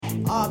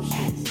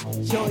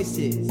options,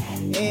 choices,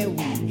 and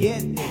we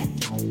get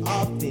them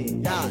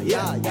often.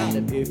 Yeah.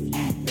 And if you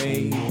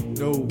ain't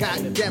no,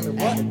 God damn it,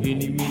 what?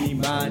 Any, meeny,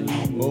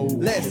 miny, mo.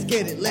 Let's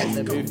get it, let's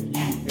go. If you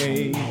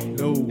ain't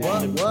no,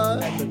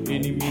 what?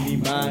 Any, meeny,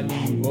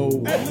 miny, mo.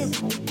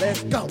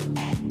 Let's go.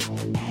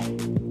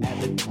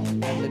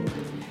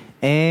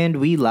 And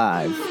we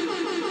live.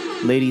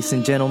 Ladies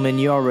and gentlemen,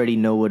 you already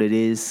know what it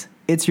is.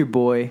 It's your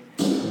boy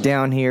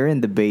down here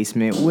in the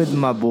basement with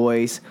my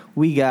boys.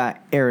 We got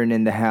Aaron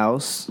in the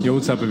house. Yo,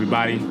 what's up,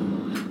 everybody?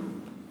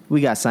 We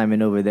got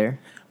Simon over there.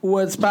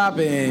 What's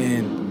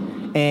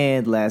poppin'?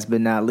 And last but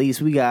not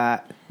least, we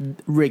got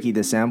Ricky,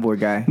 the soundboard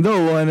guy. The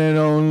one and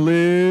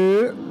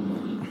only.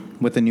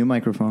 With a new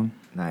microphone.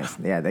 Nice.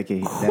 Yeah, they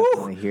can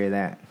definitely hear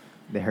that.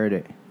 They heard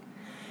it.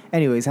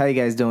 Anyways, how you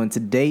guys doing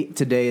today?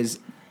 Today is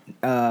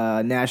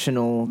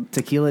National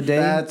Tequila Day.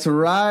 That's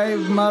right,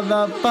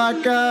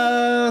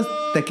 motherfuckers.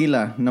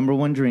 Tequila, number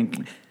one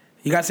drink.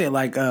 You gotta say it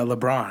like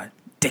LeBron.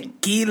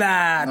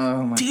 Tequila.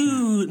 Oh, my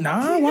dude.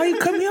 Nah, why you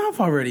cut me off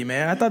already,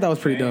 man? I thought that was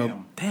pretty dope.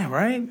 Damn,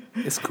 right?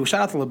 It's cool.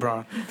 Shout out to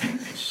LeBron.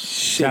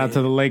 Shout out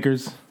to the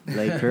Lakers.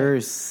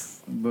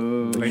 Lakers.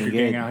 Boo. Laker good.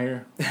 gang out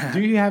here.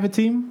 Do you have a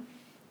team?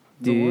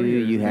 Do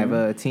you have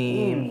a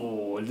team?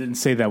 Oh, I didn't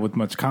say that with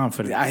much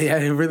confidence.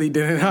 I really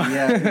didn't.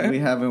 Yeah, we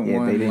haven't Yeah,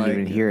 won they didn't like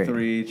even hear it.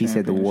 3 He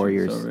said the championships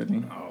Warriors.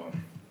 already. Oh,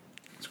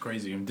 it's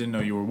crazy. I didn't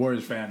know you were a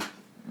Warriors fan.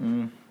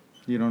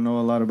 You don't know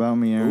a lot about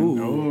me, Aaron.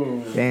 Ooh.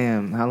 Oh.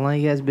 Damn, how long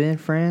you guys been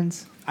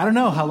friends? I don't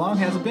know. How long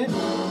has it been?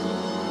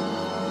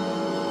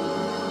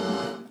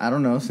 I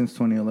don't know, since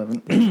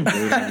 2011. They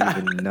don't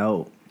even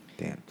know.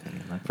 Damn,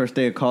 2011. First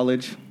day of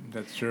college.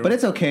 That's true. But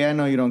it's okay, I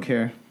know you don't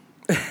care.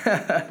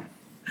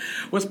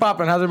 What's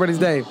poppin'? How's everybody's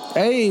day?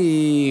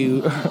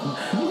 Hey.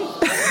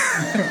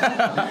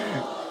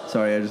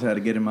 Sorry, I just had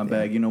to get in my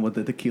bag. You know what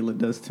the tequila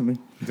does to me.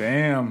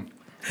 Damn.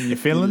 And your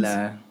feelings?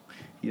 Tequila.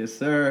 Yes,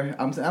 sir.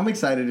 I'm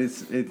excited.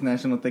 It's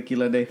National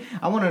Tequila Day.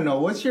 I want to know,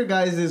 what's your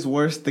guys'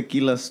 worst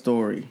tequila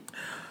story?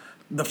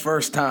 The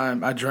first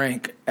time I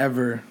drank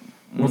ever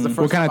was the first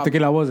What kind time of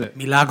tequila was it?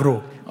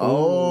 Milagro.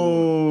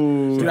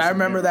 Oh. Dude, I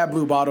remember that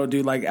blue bottle,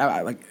 dude. Like,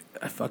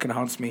 it fucking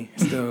haunts me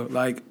still.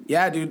 Like,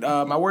 yeah, dude.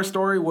 My worst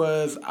story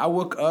was I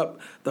woke up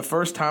the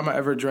first time I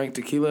ever drank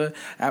tequila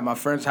at my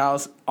friend's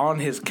house on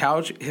his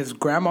couch. His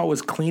grandma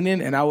was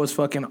cleaning, and I was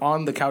fucking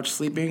on the couch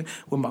sleeping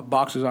with my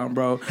boxers on,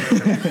 bro.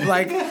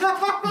 Like,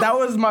 that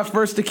was my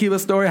first tequila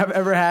story I've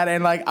ever had.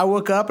 And like, I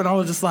woke up and I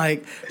was just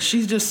like,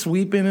 she's just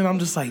sweeping, and I'm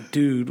just like,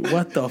 dude,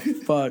 what the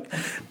fuck?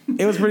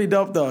 It was pretty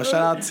dope though.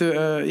 Shout out to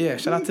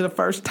the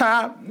first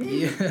time.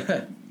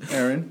 Yeah.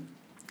 Aaron?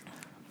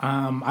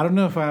 I don't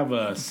know if I have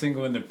a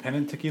single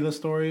independent tequila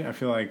story. I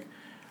feel like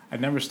I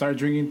never start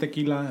drinking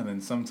tequila, and then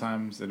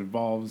sometimes it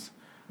evolves.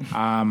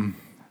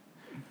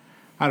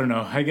 I don't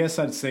know. I guess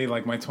I'd say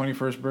like my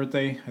 21st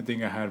birthday, I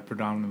think I had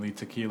predominantly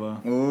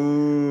tequila.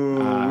 Ooh,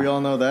 we all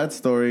know that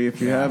story.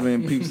 If you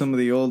haven't, peep some of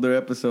the older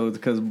episodes,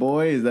 because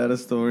boy, is that a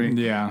story.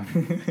 Yeah.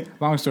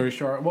 Long story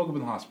short, I woke up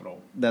in the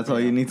hospital. That's all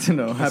you need to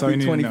know. That's all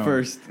Happy you need to know.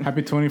 21st.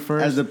 Happy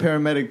 21st. As the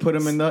paramedic put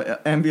him in the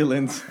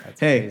ambulance.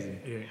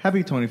 Hey,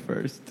 happy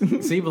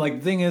 21st. See, but like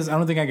the thing is, I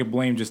don't think I could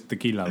blame just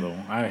tequila though.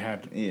 I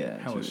had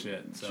hella true,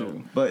 shit. So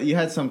True. But you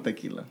had some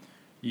tequila.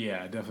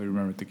 yeah, I definitely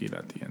remember tequila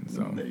at the end.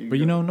 So, There you but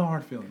you go. know, no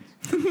hard feelings.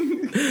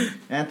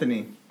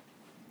 Anthony.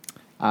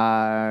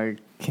 I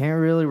can't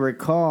really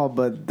recall,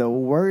 but the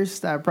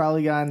worst I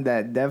probably gotten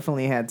that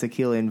definitely had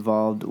tequila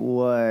involved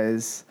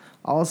was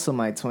also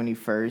my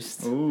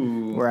 21st,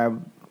 Ooh. where I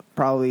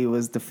probably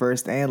was the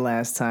first and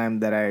last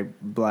time that I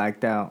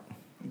blacked out.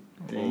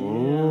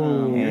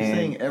 Damn. You're And-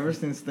 saying ever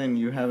since then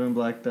you haven't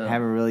blacked out. I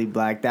haven't really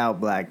blacked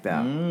out. I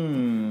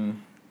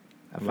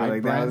feel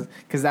like that was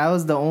because that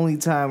was the only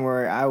time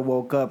where I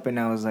woke up and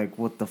I was like,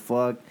 "What the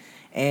fuck?"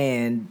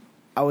 And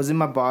I was in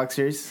my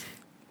boxers,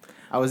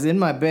 I was in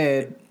my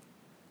bed,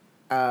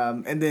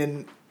 and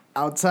then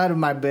outside of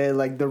my bed,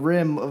 like the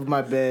rim of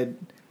my bed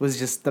was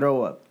just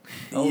throw up.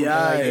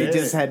 Yeah, It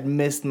just had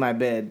missed my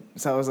bed,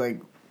 so I was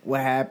like, "What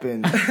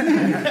happened?"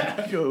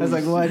 I was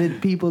like, "Why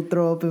did people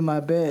throw up in my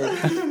bed?"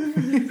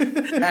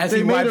 As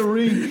he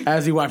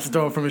wipes the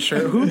throw up from his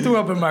shirt. Who threw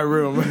up in my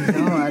room?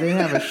 No, I didn't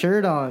have a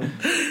shirt on.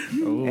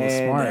 Oh,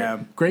 And,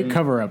 smart. Great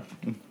cover up.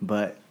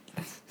 But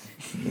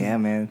yeah,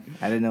 man,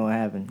 I didn't know what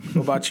happened.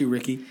 What about you,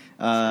 Ricky?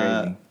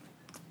 Crazy.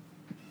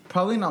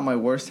 Probably not my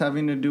worst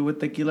having to do with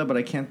tequila, but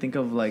I can't think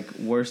of like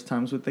worst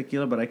times with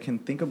tequila, but I can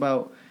think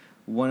about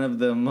one of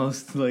the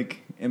most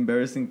like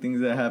embarrassing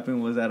things that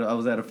happened was I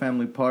was at a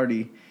family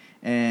party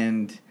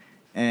and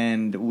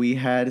we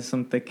had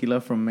some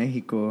tequila from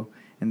Mexico.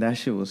 And that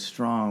shit was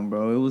strong,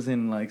 bro. It was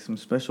in, like, some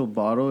special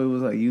bottle. It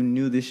was, like, you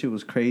knew this shit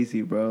was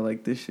crazy, bro.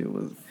 Like, this shit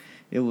was,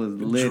 it was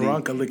lit.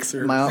 Drunk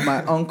elixir.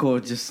 My uncle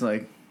just,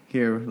 like,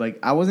 here. Like,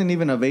 I wasn't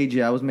even of age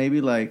yet. I was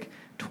maybe, like,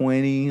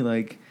 20,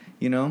 like,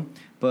 you know.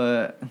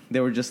 But they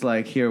were just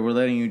like, here, we're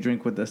letting you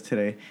drink with us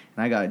today.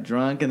 And I got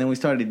drunk, and then we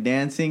started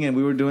dancing, and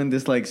we were doing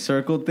this, like,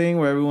 circle thing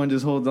where everyone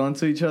just holds on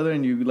to each other,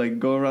 and you, like,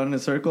 go around in a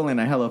circle, and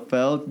I hella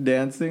felt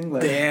dancing.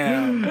 Like,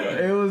 Damn.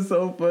 It was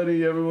so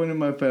funny. Everyone in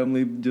my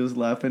family just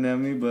laughing at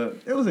me, but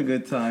it was a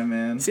good time,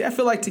 man. See, I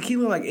feel like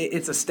tequila, like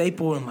it's a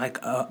staple in like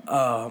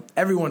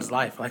everyone's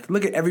life. Like,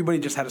 look at everybody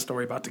just had a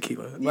story about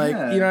tequila. Like,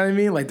 Yeah. you know what I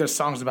mean? Like, there's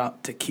songs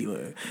about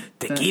tequila.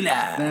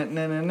 Tequila. Na,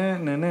 na, na, na,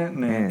 na, na,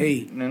 na.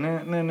 Hey. Na,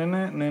 na, na, na,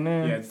 na, na,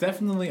 na. Yeah, it's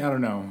definitely. I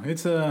don't know.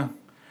 It's a.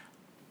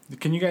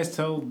 Can you guys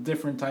tell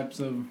different types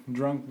of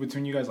drunk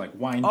between you guys, like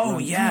wine? Oh,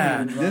 drunk, yeah.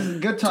 tequila drunk? This is a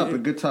good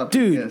topic. Good topic.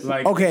 Dude, yes.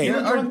 Like, Okay.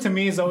 tequila drunk to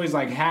me is always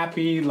like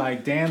happy,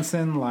 like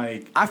dancing,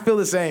 like. I feel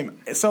the same.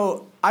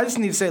 So I just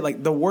need to say,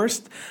 like, the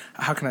worst.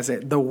 How can I say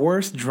it? The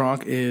worst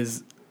drunk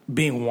is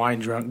being wine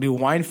drunk. Dude,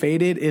 wine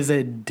faded is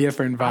a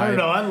different vibe. I don't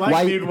know. I like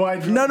Why- being wine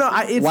drunk. No,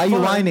 it's Why are you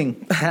fun.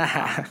 whining?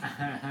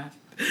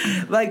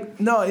 Like,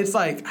 no, it's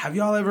like, have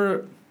y'all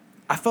ever?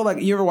 I feel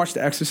like you ever watched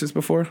The Exorcist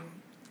before?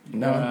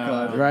 No,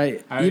 God.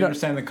 right? I You don't-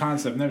 understand the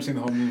concept. Never seen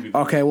the whole movie.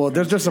 Okay, well,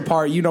 there's just a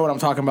part, you know what I'm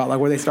talking about, like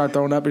where they start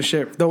throwing up and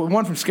shit. The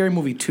one from Scary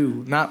Movie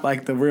 2, not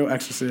like the real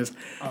Exorcist.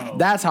 Oh.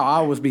 That's how I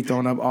was be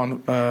thrown up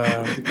on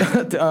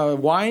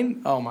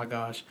wine. Oh my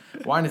gosh,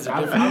 wine is a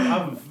different.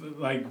 I've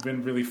like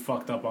been really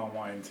fucked up on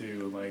wine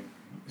too. Like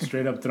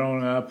straight up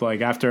thrown up.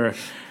 Like after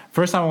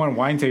first time I went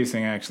wine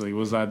tasting actually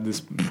was at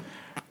this.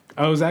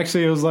 It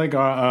was like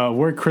a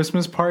work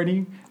Christmas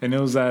party, and it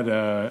was at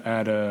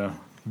a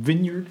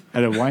vineyard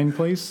at a wine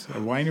place, a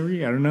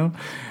winery. I don't know.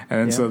 And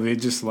then so they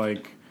just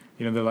like.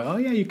 You know, they're like, oh,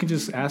 yeah, you can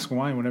just ask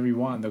wine whenever you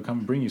want. They'll come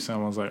and bring you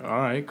some. I was like,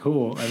 all right,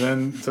 cool. And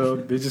then, so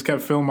they just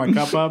kept filling my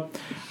cup up.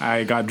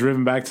 I got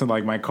driven back to,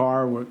 like, my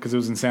car because it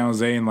was in San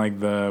Jose, and, like,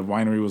 the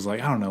winery was,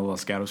 like, I don't know,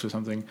 Los Gatos or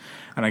something.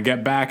 And I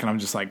get back, and I'm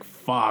just like,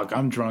 fuck,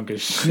 I'm drunk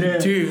as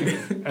shit. Dude.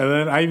 And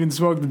then I even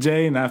smoked the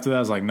J, and after that, I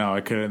was like, no, I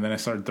couldn't. And then I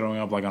started throwing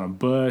up, like, on a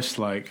bush.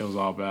 Like, it was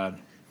all bad.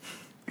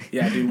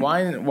 Yeah, dude,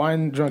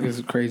 wine drunk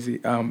is crazy.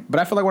 But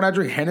I feel like when I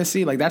drink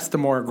Hennessy, like, that's the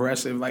more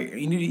aggressive. Like,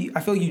 I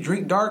feel like you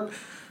drink dark,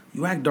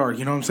 you act dark,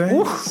 you know what I'm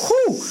saying?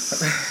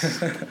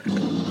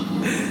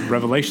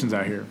 Revelations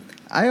out here.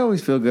 I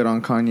always feel good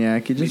on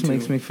cognac. It just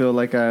makes me feel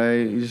like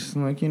I just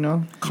like, you know,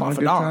 have a good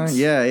time. Confidence.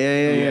 Yeah.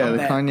 The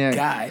That cognac.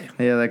 guy.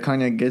 Yeah, that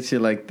cognac gets you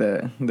like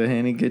that. The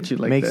Henny gets you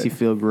like Makes that. you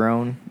feel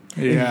grown.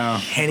 Yeah.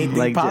 Anything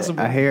Like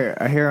possible. a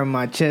hair on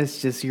my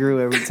chest just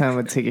grew every time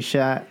I take a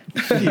shot.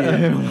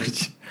 Yeah.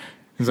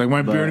 He's like,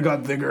 my beard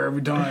got thicker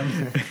every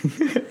time.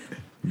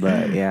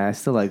 But yeah, I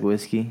still like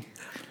whiskey.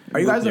 Are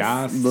you guys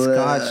Yeah.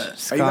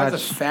 Scotch. Are you guys a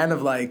fan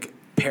of like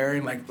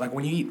pairing like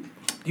when you eat?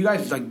 Do you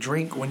guys like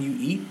drink when you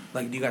eat?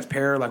 Like, do you guys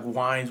pair like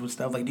wines with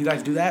stuff? Like, do you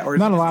guys do that? Or is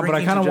Not it a just lot, but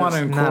I drinking kind of want to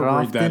just- Not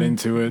incorporate that often.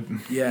 into it.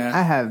 Yeah,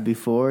 I have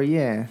before,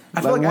 yeah.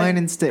 I feel Like like wine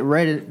and steak,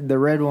 the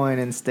red wine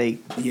and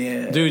steak.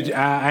 yeah, Dude,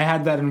 I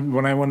had that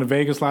when I went to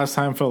Vegas last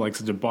time. Felt like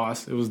such a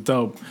boss. It was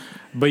dope.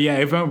 But yeah,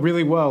 it went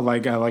really well.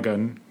 Like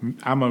I'm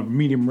a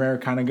medium rare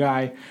kind of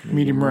guy.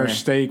 Medium rare rare.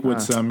 steak with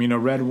some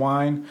red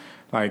wine.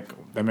 Like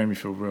that made me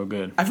feel real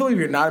good. I feel like if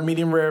you're not a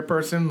medium rare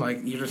person,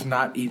 like you're just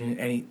not eating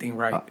anything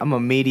right. I'm a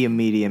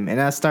medium,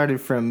 and I started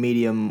from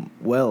medium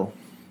well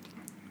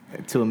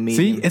to a See,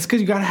 medium. it's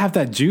because you gotta have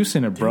that juice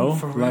in it, bro.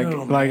 Dude, for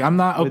real, like I'm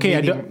not With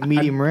okay.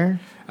 medium rare.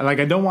 I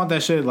don't want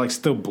that shit like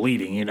still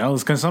bleeding. You know,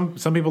 because some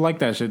people like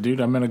that shit,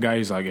 dude. I met a guy.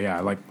 He's like, yeah,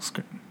 I like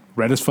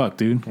red as fuck,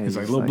 dude. Yeah, he's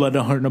like, just little like blood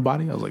don't hurt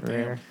nobody. I was like, damn.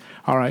 rare.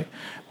 All right,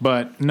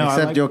 but no, I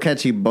Except like, you'll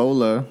catch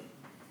Ebola.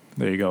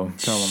 there you go.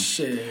 Tell them.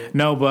 Shit,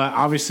 No, but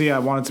obviously I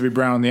want it to be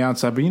brown on the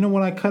outside. But you know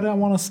when I cut it, I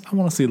want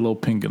to see a little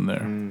pink in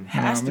there.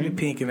 has to be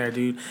pink in there,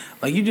 dude.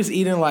 Like you just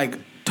eating like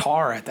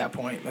tar at that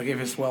point. Like if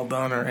it's well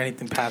done or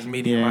anything past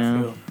medium, I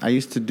Yeah. feel. I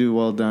used to do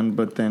well done,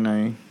 but then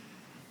I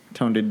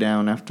toned it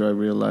down after I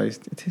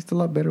realized it tastes a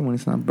lot better when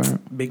it's not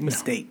burnt. Big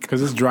mistake.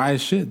 Because it's dry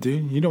as shit,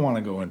 dude. You don't want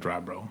to go in dry,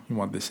 bro. You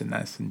want this and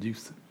nice and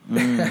juicy.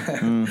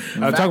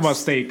 I'll talk about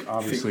steak,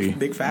 obviously.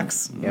 Big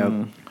facts.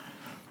 Yep.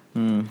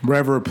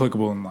 Wherever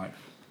applicable in life.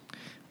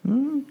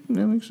 That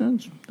makes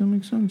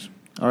sense.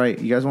 All right,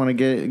 you guys want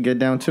to get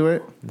down to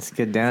it? Let's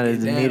get down to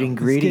the down. meat and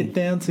Let's greedy. get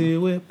down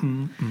to it.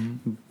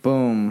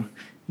 Boom.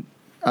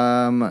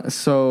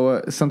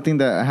 So something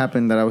that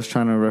happened that I was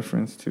trying to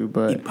reference to,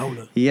 but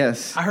Ebola.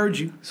 yes. I heard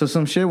you. So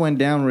some shit went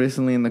down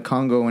recently in the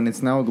Congo, and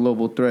it's now a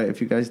global threat.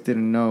 If you guys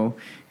didn't know,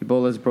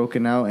 Ebola's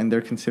broken out, and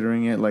they're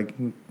considering it like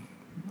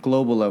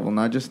global level,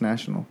 not just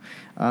national.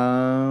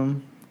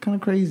 Kind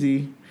of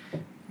crazy.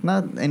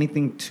 Not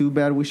anything too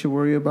bad we should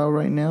worry about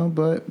right now,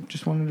 but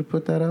just wanted to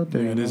put that out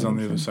there. Yeah, it you is know on what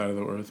the I'm other saying? side of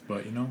the earth,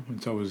 but you know,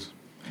 it's always.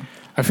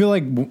 I feel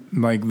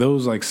like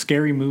those like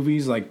scary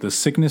movies, like the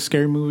sickness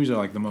scary movies, are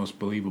like the most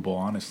believable,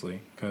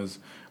 honestly. Because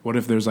what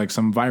if there's like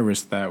some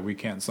virus that we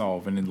can't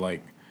solve and it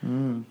like,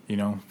 you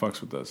know, fucks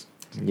with us?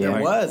 Yeah.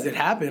 It was. It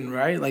happened,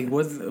 right? Like,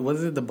 was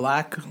it the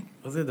black?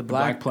 Was it the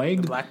Black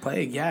Plague? The Black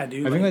Plague, yeah,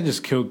 dude. I think like, that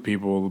just killed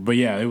people. But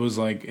yeah, it was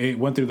like it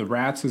went through the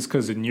rats. Is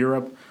because in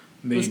Europe,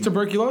 it was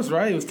tuberculosis,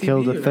 right? It was TB.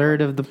 Killed or- a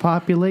third of the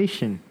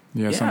population.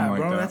 yeah, Yeah, something like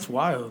bro, that. that's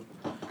wild.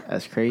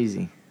 That's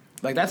crazy.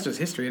 Like, that's just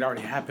history. It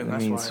already happened. I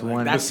That's mean, why. it's Like,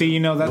 one- But that's see, you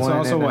know, that's one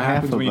also and a what half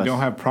happens of when you us. don't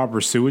have proper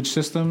sewage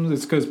systems.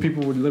 It's because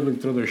people would literally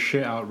throw their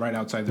shit out right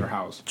outside their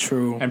house.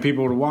 true. And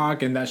people would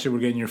walk, and that shit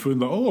would get in your food.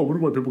 Like, oh, I wonder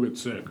why people get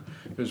sick.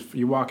 Because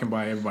you're walking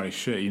by everybody's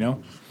shit, you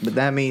know? But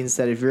that means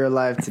that if you're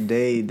alive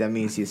today, that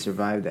means you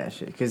survived that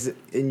shit. Because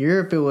in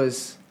Europe, it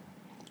was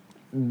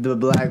the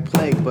Black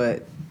Plague,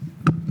 but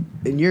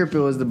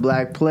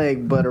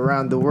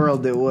around the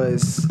world, it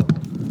was,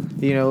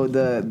 you know,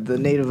 the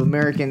Native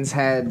Americans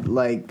had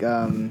like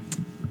the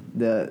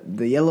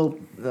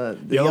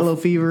yellow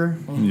fever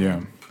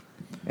Yeah.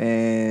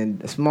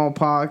 and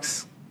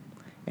smallpox,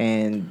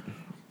 and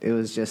it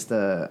was just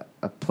a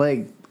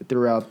plague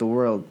throughout the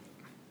world,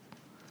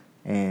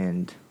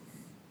 and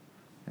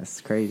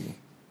that's crazy.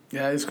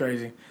 Yeah, it's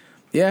crazy.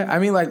 Yeah, I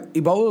mean, like,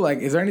 Ebola, like,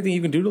 is there anything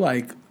you can do to,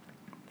 like,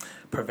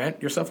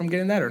 prevent yourself from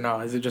getting that, or no?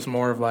 Is it just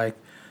more of, like,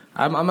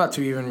 I'm not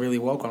too even really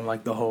woke on,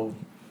 like, the thing.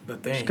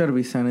 Just gotta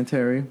be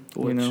sanitary,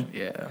 you Which, know.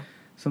 yeah.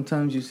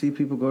 Sometimes you see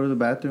people go to the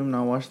bathroom,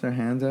 not wash their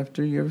hands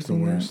after. You ever The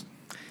seen that? worst.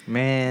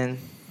 Man,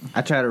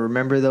 I try to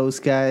remember those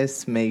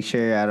guys, make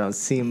sure I don't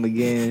see them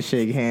again, and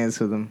shake hands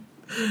with them.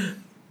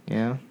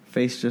 Yeah.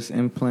 Face just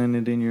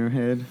implanted in your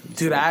head.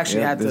 Dude, I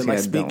actually Yep, had to, this like,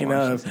 guy don't speaking wash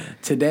of, his hands.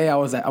 today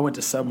I went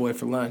to Subway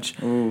for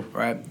lunch, Ooh.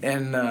 right?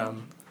 And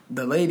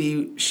the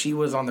lady, she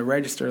was on the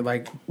register,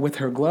 like, with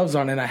her gloves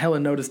on, and I hella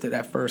noticed it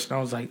at first. And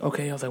I was like,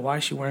 okay, why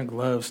is she wearing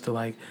gloves to,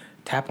 like,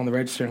 tap on the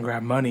register and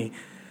grab money?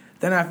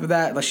 Then after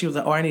that, like, she was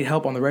like, oh, I need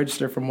help on the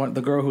register from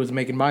the girl who was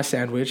making my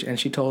sandwich, and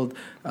she told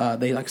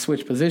they, like,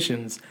 switched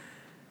positions.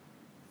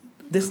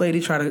 This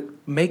lady tried to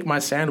make my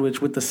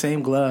sandwich with the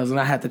same gloves, and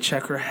I had to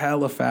check her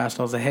hella fast.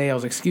 I was like,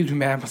 excuse me,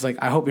 ma'am. I was like,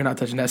 I hope you're not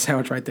touching that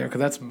sandwich right there, because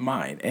that's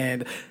mine.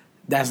 And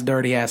that's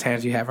dirty-ass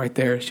hands you have right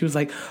there. She was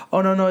like,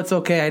 oh, no, it's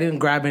okay. I didn't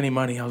grab any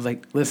money. I was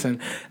like,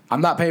 listen,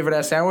 I'm not paying for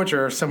that sandwich,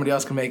 or somebody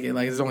else can make it.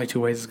 Like, there's only two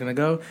ways it's going to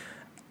go.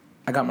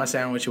 I got my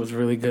sandwich. It was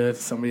really good.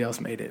 Somebody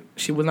else made it.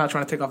 She was not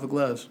trying to take off the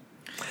gloves.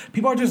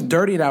 People are just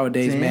dirty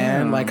nowadays,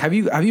 man. Damn. Like, have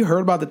you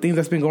heard about the things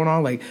that's been going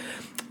on? Like,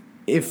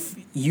 if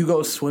you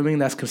go swimming,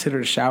 that's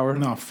considered a shower.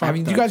 No, fuck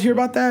Did that you guys hear shit.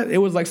 about that? It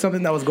was like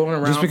something that was going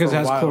around Just because for it a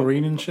has while.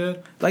 chlorine and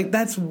shit? Like,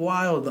 that's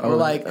wild. Or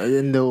like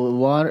in the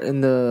water,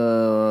 in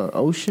the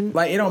ocean.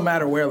 it don't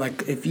matter where.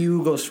 Like, if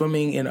you go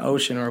swimming in an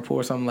ocean or a pool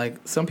or something,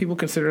 like, some people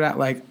consider that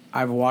like,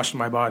 I've washed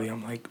my body.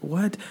 I'm like,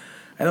 what?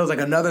 And there was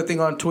like another thing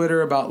on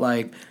Twitter about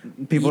like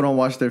People don't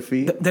wash their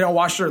feet. they don't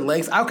wash their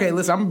legs. Okay,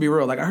 listen, I'm gonna be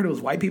real. Like, I heard it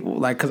was white people.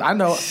 Like, because I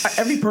know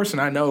every person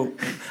I know,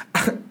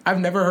 I've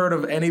never heard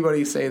of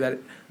anybody say that.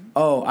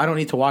 Oh, I don't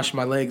need to wash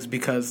my legs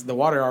because the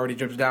water already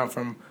drips down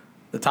from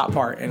the top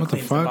part and What the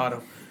cleans the fuck?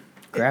 bottom.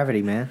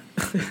 Gravity, man.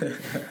 Yeah,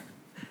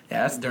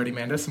 that's dirty,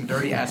 man. There's some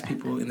dirty ass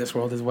people in this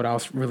world. Is what I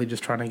was really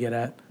just trying to get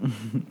at.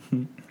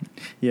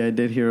 Yeah, I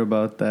did hear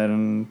about that,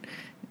 and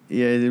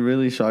yeah, it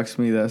really shocks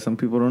me that some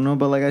people don't know.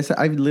 But like I said,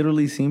 I've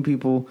literally seen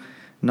people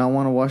not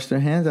want to wash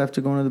their hands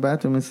after going to the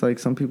bathroom. It's like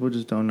some people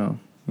just don't know,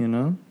 you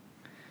know?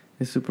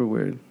 It's super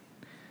weird.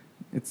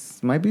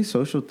 It's might be a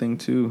social thing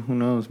too. Who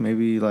knows?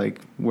 Maybe like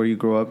where you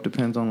grow up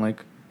depends on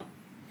like.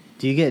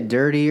 Do you get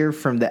dirtier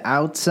from the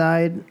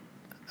outside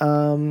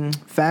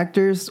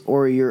factors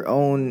or your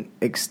own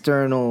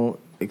external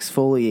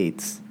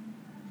exfoliates?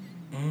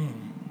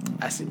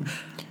 I see.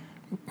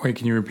 Wait,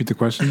 can you repeat the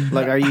question?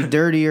 Like, are you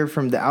dirtier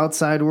from the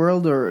outside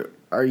world, or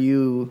do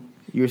you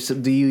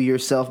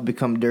yourself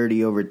become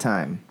dirty over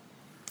time?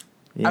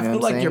 You I know feel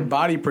what I'm like your saying?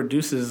 body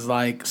produces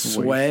like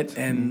sweat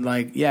and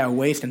like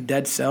waste and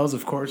dead cells,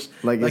 of course.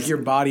 Like, Like is- your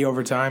body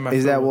over time. I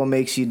Is feel- that what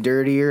makes you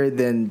dirtier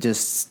than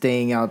just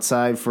staying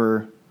outside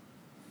for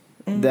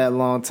that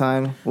long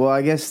time? Well,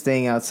 I guess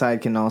staying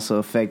outside can also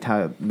affect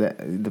how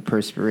the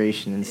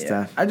perspiration and Yeah.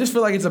 stuff. I just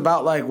feel like it's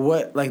about like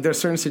what like there's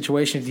certain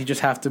situations you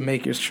just have to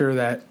make sure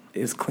that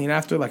it's clean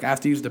after. Like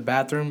after you use the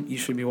bathroom, you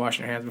should be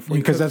washing your hands before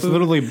you Because cook that's food.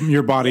 literally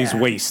your body's Yeah.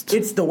 waste.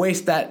 It's the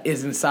waste that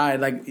is inside,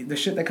 like the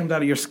shit that comes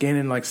out of your skin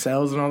and like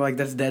cells and all. Like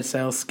that's dead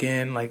cells,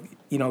 skin. Like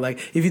you know, like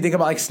if you think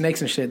about like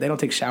snakes and shit, they don't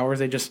take showers;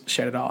 they just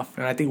shed it off.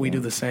 And I think we do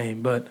the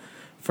same. But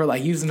for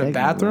like using the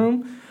Technically.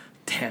 bathroom,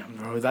 damn,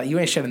 bro, that, you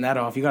ain't shedding that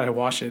off. You gotta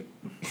wash it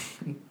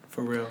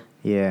for real.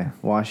 Yeah,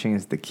 washing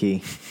is the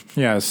key.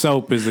 Yeah,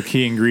 soap is the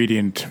key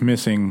ingredient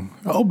missing.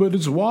 Oh, but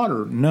it's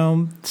water.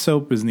 No,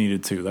 soap is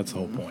needed too. That's the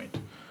whole point.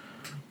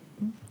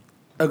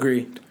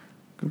 Agreed.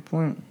 Good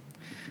point.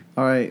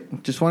 All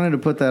right, just wanted to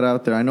put that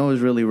out there. I know it was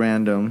really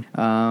random.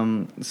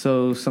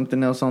 So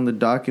something else on the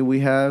docket we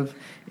have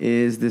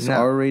is this No.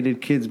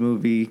 R-rated kids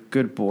movie,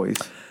 Good Boys.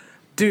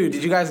 Dude,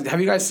 have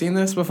you guys seen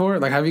this before?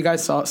 Like, have you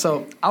guys saw?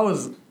 So I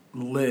was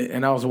lit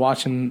and I was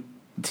watching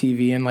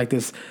TV and like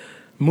this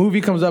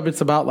movie comes up.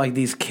 It's about like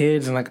these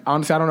kids and like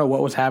honestly I don't know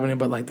what was happening,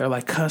 but like they're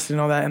like cussing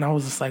and all that. And I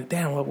was just like,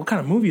 damn, what kind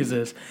of movie is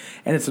this?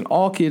 And it's an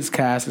all kids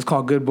cast. It's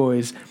called Good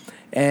Boys,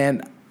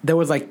 and there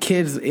was like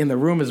kids in the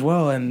room as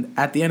well. And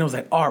at the end it was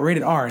like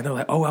rated R, and they're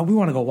like, oh, well, we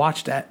want to go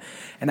watch that.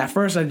 And at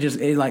first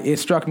it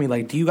struck me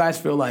like, do you guys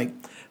feel like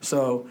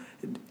so?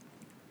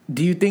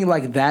 Do you think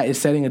like that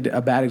is setting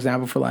a bad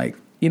example for like,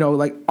 you know,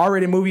 like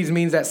R-rated movies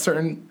means that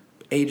certain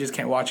ages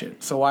can't watch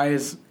it. So why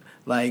is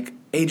like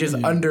ages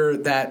under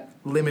that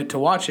limit to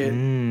watch it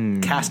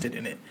casted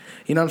in it.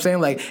 You know what I'm saying?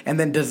 Like, and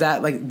then does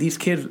that, like, these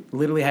kids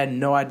literally had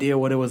no idea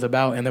what it was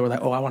about, and they were like,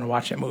 oh, I want to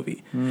watch that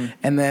movie.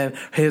 And then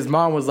his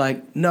mom was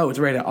like, no, it's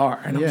rated R.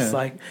 And I was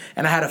like,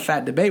 and I had a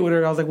fat debate with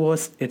her. I was like, well,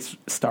 it's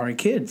starring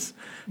kids.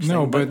 She's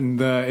No, like, but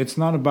it's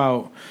not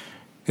about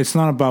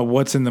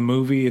what's in the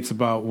movie. It's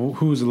about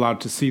who's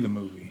allowed to see the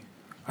movie.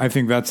 I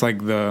think that's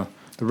like the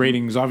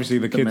ratings. Obviously,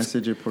 the kids.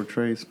 message it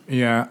portrays.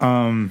 Yeah.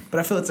 but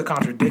I feel it's a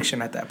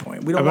contradiction at that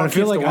point. We don't But I want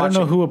feel kids like to I watch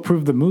don't know it. who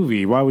approved the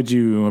movie. Why would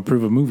you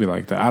approve a movie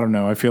like that? I don't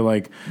know. I feel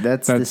like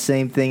That's the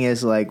same thing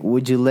as like,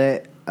 would you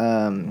let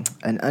an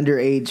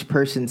underage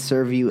person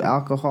serve you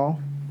alcohol?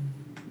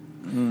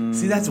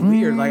 See, that's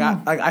weird. Like,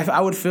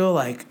 I would feel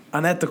like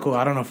unethical.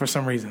 I don't know, for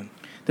some reason.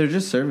 They're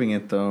just serving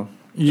it though.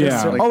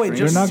 yeah. like oh, wait, drinks.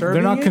 just they're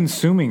serving not it?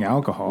 consuming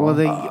alcohol.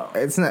 Well,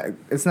 it's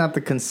not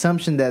the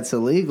consumption that's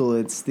illegal.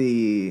 It's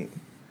the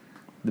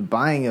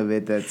buying of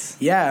it that's.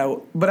 Yeah,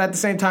 but at the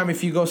same time,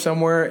 if you go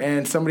somewhere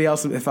and somebody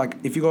else,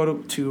 if you go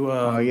to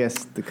Oh,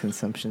 yes, the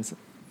consumption's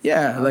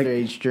yeah, like,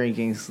 underage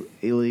drinking's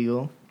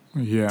illegal.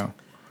 yeah.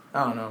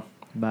 I don't know.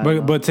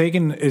 But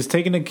taking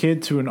a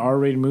kid to an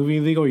R-rated movie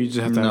illegal? Or you just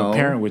have to have No. a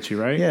parent with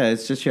you, right? Yeah,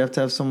 it's just you have to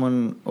have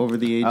someone over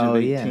the age Oh,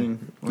 of yeah.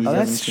 18. Oh,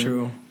 that's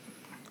true.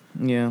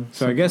 Yeah.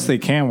 So I guess they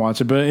can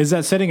watch it, but is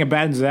that setting a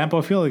bad example?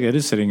 I feel like it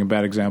is setting a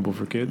bad example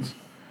for kids.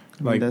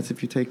 Like That's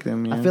if you take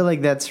them. Yeah. I feel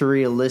like that's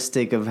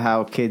realistic of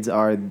how kids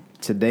are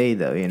today,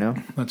 though. You know?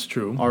 that's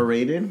true.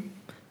 R-rated.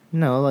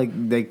 No, like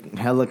they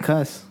hella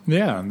cuss.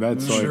 Yeah,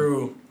 that's like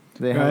True.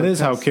 They that hella is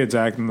how cuss. kids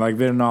act. Like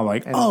they're not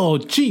like, oh,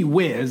 gee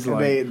whiz. And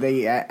Like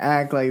they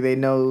act like they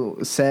know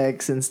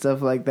sex and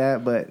stuff like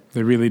that, but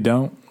they really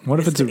don't. What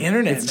if It's it's the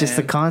internet. it's just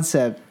a man.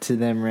 concept to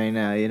them right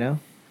now. You know?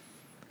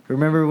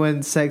 Remember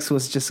when sex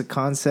was just a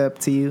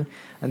concept to you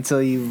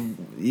until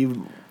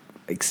you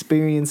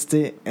experienced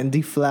it and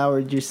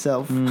deflowered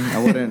yourself?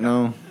 I wouldn't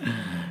know.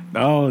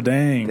 Oh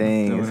dang.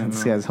 Dang,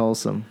 this guy's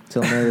wholesome.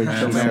 Till marriage.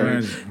 Till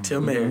marriage.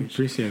 Till marriage.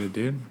 Appreciate it,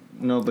 dude.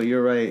 No, but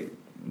you're right.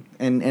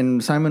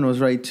 And Simon was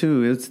right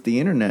too. It's the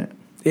internet.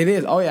 It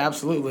is. Oh yeah,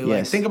 absolutely. Like,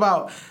 Yes. think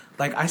about,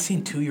 like, I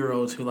seen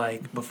 2-year-olds who,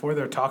 like, before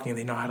they're talking,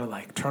 they know how to,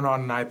 like, turn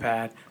on an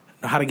iPad,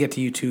 know how to get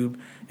to YouTube,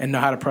 and know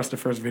how to press the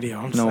first video.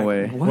 I'm just No like,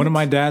 way. what? One of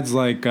my dad's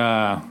like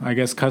I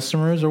guess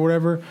customers or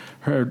whatever.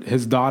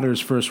 His daughter's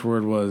first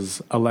word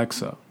was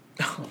Alexa.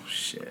 Oh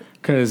shit.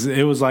 Because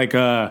it was like,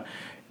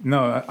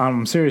 no,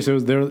 I'm serious. It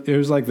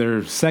was like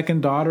their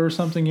second daughter or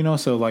something, you know.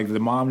 So like the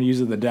mom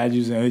uses it, the dad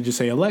uses it, and they just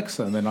say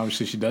Alexa, and then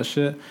obviously she does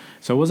shit.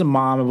 So it wasn't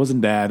mom, it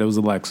wasn't dad, it was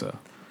Alexa.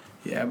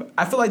 Yeah, but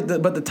I feel like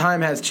the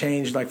time has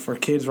changed. Like, for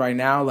kids right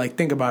now, like,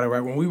 think about it. Right,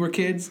 when we were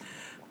kids,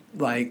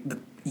 like,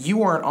 you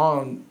weren't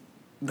on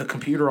the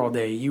computer all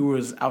day. You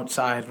was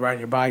outside riding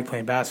your bike,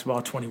 playing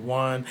basketball,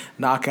 21,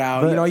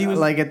 knockout. But, you know, you was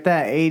like at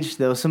that age,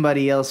 though,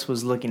 somebody else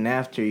was looking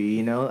after you.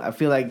 You know, I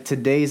feel like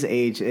today's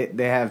age,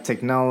 they have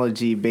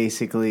technology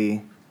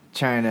basically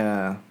trying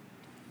to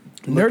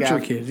look nurture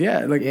after- kids.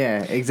 Yeah, like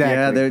Yeah,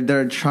 exactly. Yeah,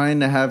 they're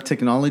trying to have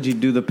technology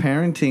do the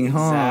parenting,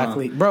 huh?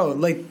 exactly, bro.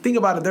 Like, think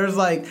about it. There's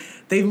like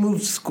they've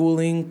moved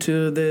schooling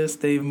to this.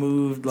 They've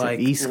moved like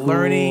e-school.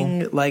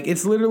 learning. Like,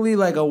 it's literally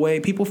like a way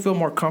people feel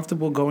more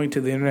comfortable going to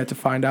the internet to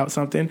find out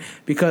something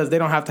because they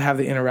don't have to have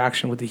the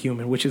interaction with the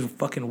human, which is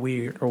fucking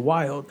weird or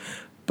wild.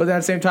 But at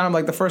the same time,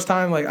 like the first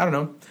time, like I don't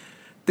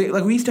know,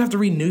 like we used to have to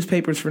read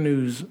newspapers for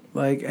news.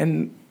 Like,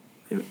 and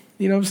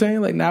you know what I'm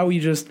saying? Like now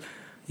you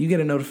get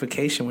a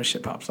notification when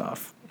shit pops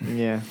off.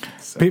 Yeah.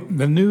 So,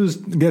 The news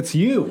gets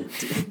you.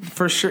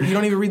 for sure. You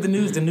don't even read the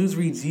news. The news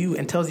reads you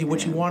and tells you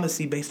what you want to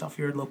see based off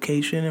your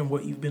location and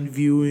what you've been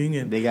viewing.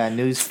 And They got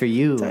news for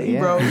you. Tell you, Yeah.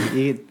 bro.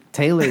 You get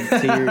tailored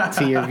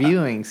to your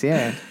viewings.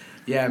 Yeah.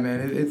 yeah,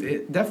 man,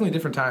 it definitely a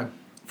different time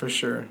for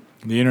sure.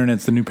 The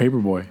internet's the new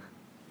paperboy.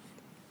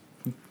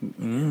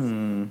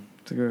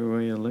 It's a great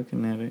way of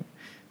looking at it.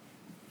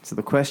 So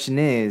the question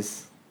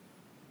is,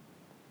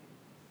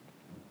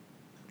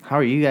 how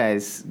are you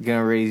guys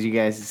gonna raise you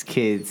guys as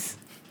kids?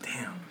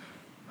 Damn.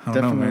 I don't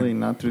know, Definitely man.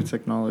 not through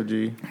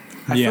technology.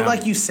 I Yeah. feel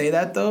like you say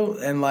that though,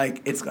 and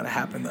like it's gonna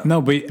happen though.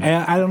 No, but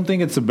I don't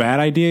think it's a bad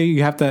idea.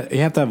 You have to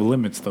have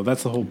limits though.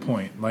 That's the whole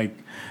point. Like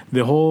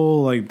the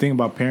whole like thing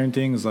about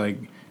parenting is like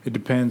it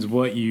depends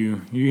what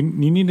you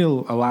need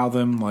to allow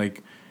them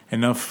like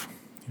enough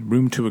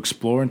room to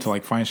explore and to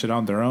like find shit out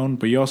on their own.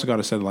 But you also got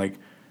to set like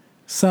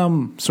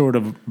some sort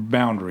of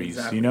boundaries.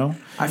 Exactly. You know.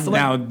 I feel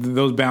now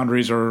those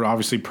boundaries are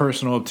obviously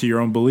personal to your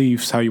own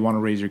beliefs, how you want to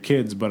raise your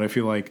kids. But I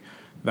feel like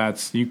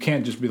that's you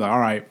can't just be like, all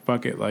right,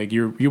 fuck it, like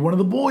you're one of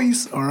the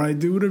boys, all right,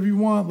 do whatever you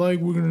want, like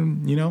we're gonna,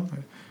 you know.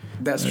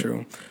 That's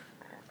true.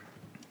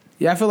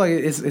 Yeah, I feel like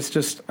it's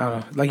just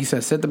like you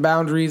said, set the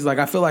boundaries. Like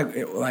I feel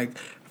like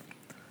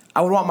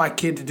I would want my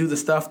kid to do the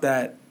stuff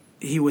that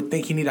he would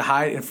think he need to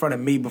hide in front of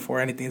me before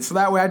anything. So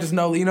that way I just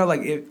know, you know,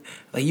 like if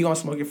like you gonna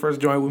smoke your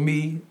first joint with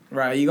me,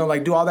 right? You gonna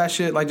like do all that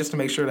shit, like just to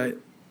make sure that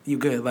you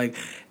good. Like,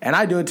 and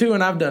I do it too,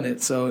 and I've done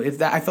it. So it's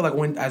that I feel like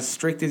when as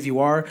strict as you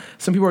are,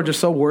 some people are just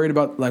so worried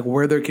about like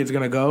where their kid's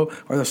gonna go,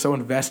 or they're so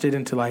invested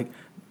into like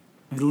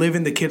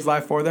living the kid's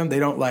life for them, they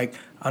don't like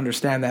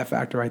understand that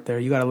factor right there.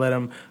 You got to let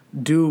them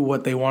do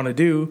what they want to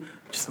do.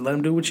 Just let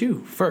them do what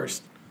you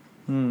first.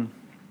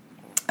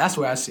 That's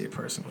where I see it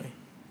personally.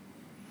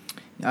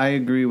 I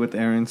agree with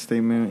Aaron's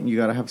statement. You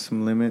got to have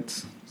some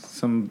limits,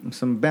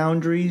 some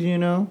boundaries, you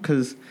know,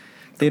 because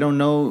they don't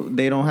know.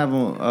 They don't have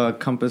a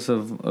compass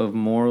of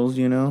morals,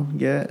 you know,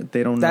 yet.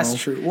 They don't know. That's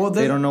true. Well,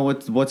 they don't know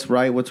what's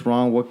right, what's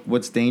wrong,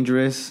 what's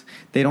dangerous.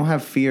 They don't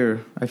have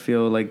fear. I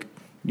feel like,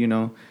 you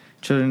know,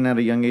 children at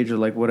a young age are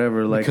like,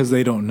 whatever. Like, because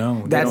they don't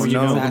know. That's The more you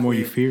know, exactly. the more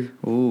you fear.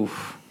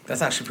 oof.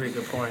 That's actually a pretty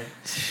good point.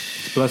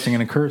 It's a blessing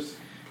and a curse.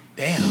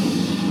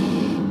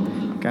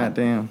 Damn. God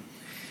damn.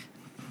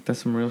 That's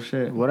some real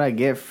shit. What I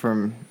get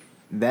from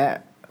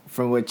that,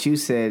 from what you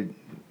said,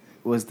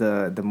 was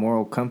the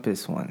moral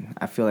compass one.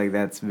 I feel like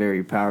that's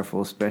very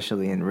powerful,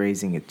 especially in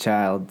raising a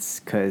child.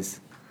 I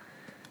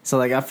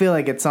feel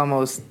like it's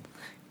almost,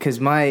 because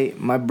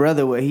my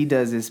brother, what he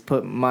does is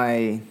put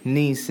my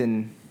niece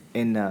in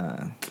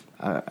a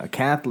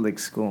Catholic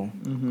school,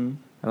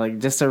 like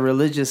just a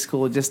religious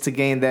school, just to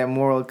gain that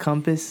moral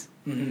compass,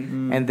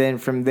 and then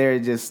from there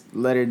just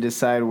let her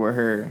decide where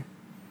her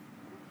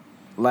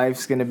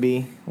life's gonna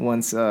be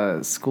once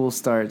preschool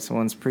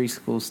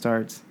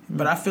starts.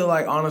 But I feel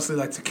like, honestly,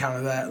 like, to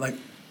counter that, like,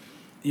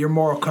 your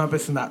moral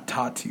compass is not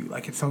taught to you.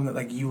 Like, it's something that,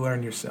 like, you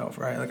learn yourself,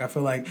 right? Like, I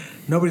feel like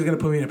nobody's going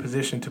to put me in a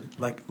position to,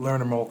 like,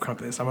 learn a moral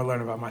compass. I'm going to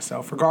learn about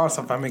myself, regardless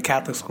if I'm in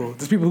Catholic school.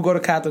 There's people who go to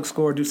Catholic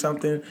school or do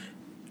something,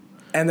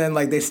 and then,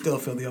 like, they still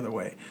feel the other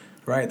way,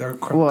 right? They're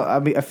Well,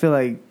 I feel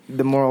like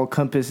the moral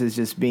compass is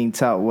just being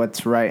taught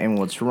what's right and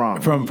what's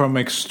wrong. From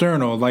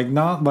external, like,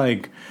 not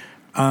like...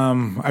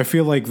 I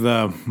feel like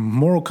the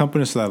moral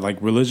compass that like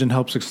religion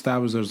helps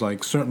establish, there's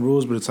like certain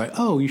rules, but it's like,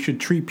 oh, you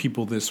should treat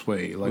people this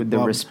way, like with the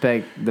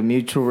respect, the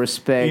mutual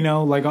respect. You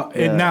know, like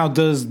and now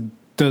does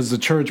the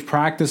church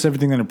practice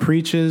everything that it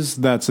preaches?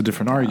 That's a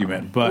different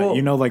argument. But Well,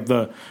 you know, like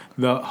the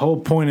whole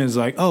point is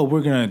like, oh,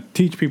 we're gonna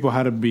teach people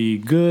how to be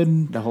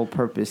good. The whole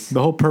purpose.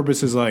 The whole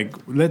purpose is like,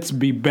 let's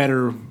be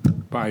better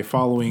by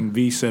following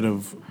these set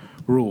of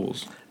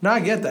rules. No, I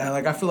get that.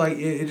 Like, I feel like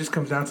it just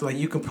comes down to, like,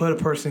 you can put a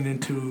person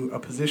into a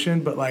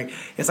position, but, like,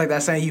 it's like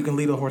that saying, you can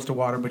lead a horse to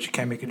water, but you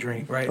can't make it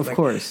drink, right? Of like,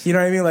 course. You know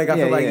what I mean? Like, I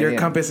feel like your yeah.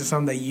 compass is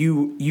something that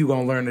you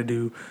gonna learn to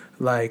do.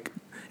 Like,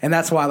 and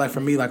that's why, like, for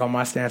me, like, on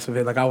my stance of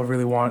it, like, I would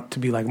really want to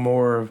be, like,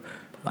 more,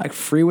 like,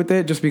 free with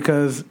it, just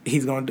because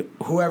he's gonna do,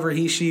 whoever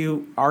he,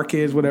 she, our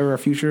kids, whatever, our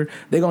future,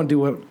 they're gonna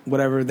do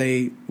whatever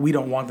we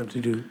don't want them to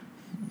do.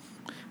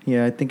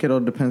 Yeah, I think it all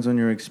depends on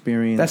your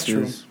experiences. That's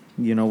true.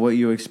 You know, what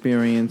you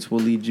experience will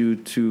lead you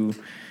to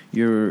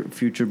your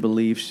future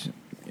beliefs.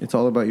 It's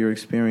all about your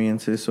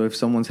experiences. So if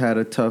someone's had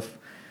a tough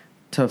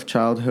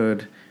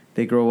childhood,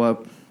 they grow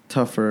up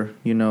tougher,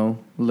 you know,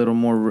 a little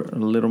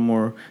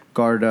more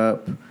guard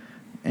up,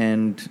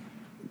 and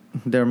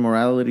their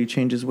morality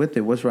changes with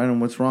it. What's right and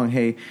what's wrong.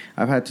 Hey,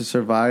 I've had to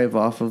survive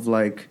off of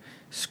like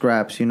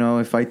scraps, you know.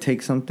 If I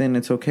take something,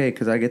 it's okay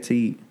because I get to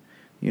eat,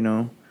 you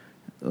know.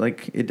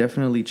 Like, it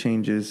definitely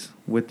changes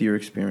with your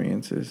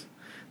experiences.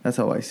 That's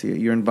how I see it.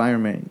 Your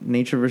environment,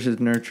 nature versus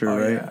nurture,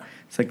 right? Yeah.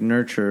 It's like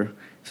nurture.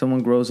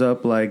 Someone grows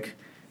up like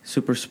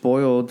super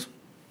spoiled,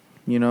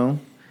 you know.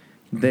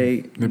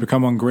 They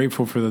become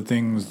ungrateful for the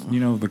things, you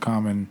know, the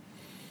common.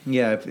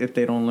 Yeah, if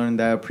they don't learn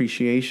that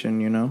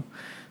appreciation, you know.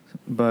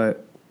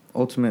 But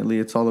ultimately,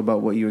 it's all about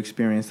what you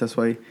experience. That's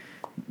why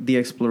the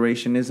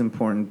exploration is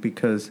important,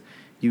 because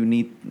you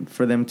need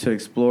for them to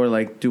explore,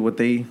 like, do what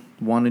they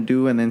want to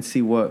do and then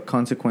see what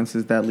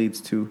consequences that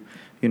leads to,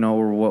 you know,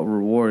 or what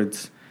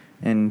rewards.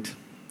 And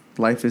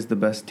life is the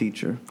best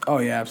teacher. Oh,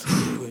 yeah,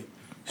 absolutely.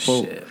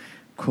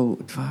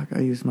 Quote. Fuck, I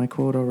used my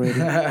quote already.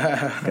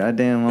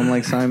 Goddamn, I'm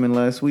like Simon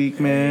last week,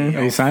 man.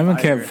 Hey, Simon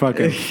kept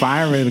fucking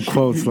firing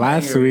quotes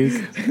last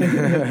week.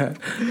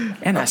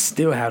 And I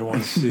still had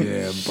one.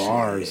 Yeah,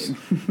 bars.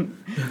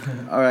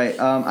 All right,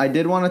 I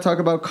did want to talk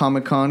about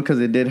Comic-Con because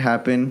it did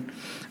happen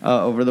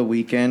over the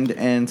weekend,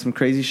 and some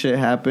crazy shit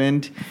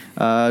happened.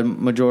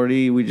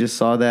 Majority, we just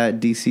saw that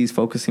DC's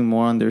focusing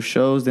more on their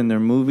shows than their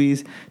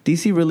movies.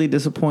 DC really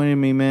disappointed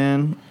me,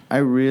 man. I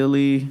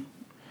really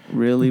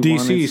wanted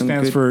DC some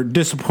stands good... for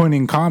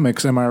Disappointing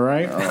Comics, am I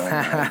right? Oh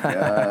my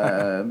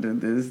god,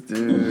 this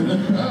dude.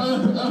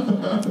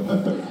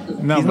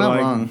 No, He's but not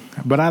wrong.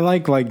 But I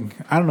like,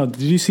 I don't know,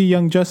 did you see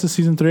Young Justice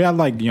Season 3? I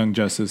like Young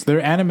Justice.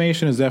 Their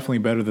animation is definitely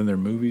better than their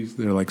movies.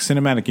 Their, like,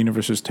 cinematic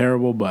universe is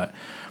terrible, but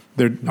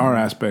there are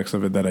aspects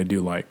of it that I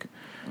do like.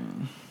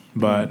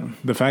 But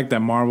the fact that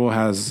Marvel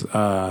has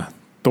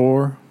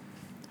Thor,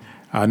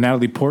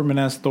 Natalie Portman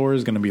as Thor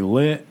is going to be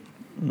lit.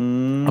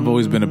 I've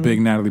always been a big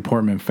Natalie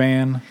Portman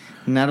fan.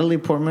 Natalie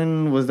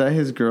Portman, was that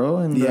his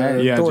girl?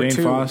 Yeah, Thor Jane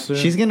 2. Foster.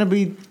 She's gonna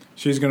be.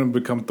 She's going to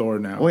become Thor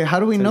now. Wait, how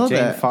do we know Jane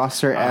that?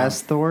 Foster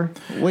as Thor.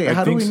 Wait, I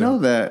how do think we so. know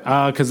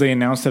that? Because they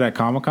announced it at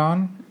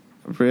Comic-Con.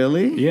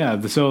 Really?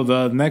 Yeah, so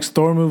the next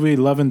Thor movie,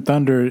 Love and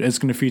Thunder, is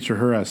going to feature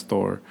her as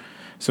Thor.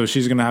 So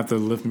she's going to have to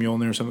lift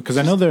Mjolnir or something. Because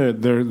I know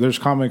there's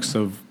comics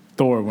of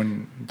Thor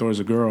when Thor's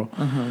a girl.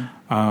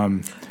 I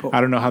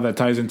don't know how that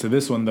ties into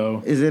this one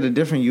though. Is it a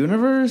different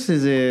universe?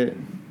 Is it?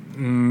 I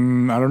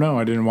don't know.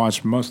 I didn't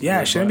watch most. Yeah,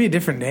 of it, shouldn't it be a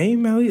different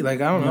name, Melly? Like,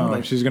 I don't know. No,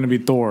 Like, she's gonna be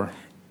Thor.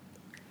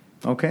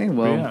 Okay,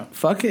 well, Yeah.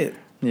 fuck it.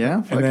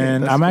 yeah. And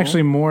then I'm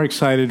actually more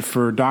excited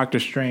for Doctor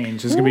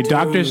Strange. It's gonna be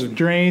Doctor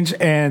Strange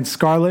and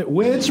Scarlet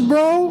Witch,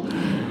 bro.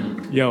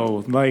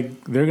 Yo,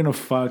 like they're gonna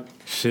fuck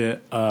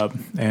shit up.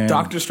 And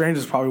Doctor Strange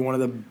is probably one of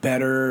the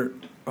better.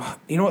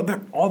 You know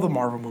what? All the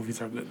Marvel movies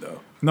are good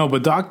though. no,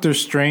 but Doctor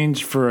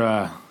Strange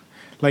for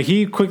like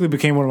he quickly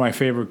became one of my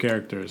favorite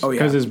characters. Oh, yeah.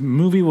 Because his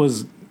movie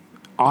was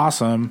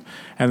awesome,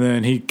 and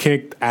then he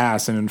kicked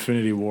ass in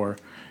Infinity War.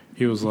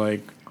 He was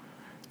like,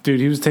 dude,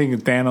 he was taking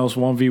Thanos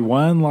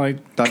 1v1.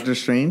 Like, Doctor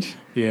Strange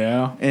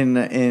yeah, in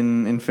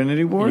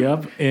Infinity War.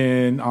 yep.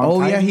 And on Oh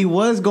yeah, Titan, he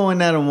was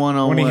going at a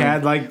one-on-one when he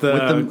had like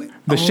the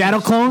shadow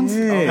clones.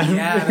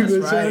 Yeah, that's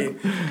right.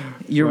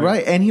 You're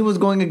right, and he was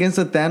going against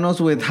a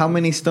Thanos with how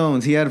many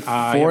stones? He had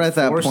four at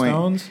that four point.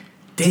 Stones.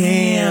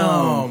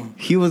 Damn.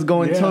 He was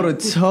going toe to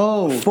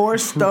toe. 4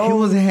 stones. He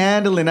was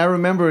handling. I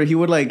remember he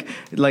would like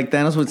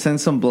Thanos would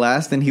send some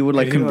blast, and he would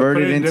like And he would convert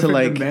put it in into different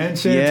like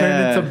dimension, yeah.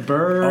 turn into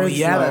birds. Oh,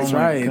 yeah, like, that's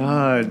right.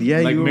 God, yeah,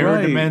 Like you were mirror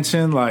right.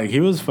 dimension. Like he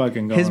was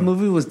fucking going. His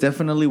movie was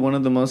definitely one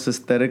of the most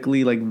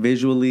aesthetically, like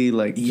visually,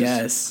 like just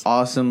Yes.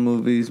 awesome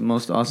movies.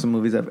 Most awesome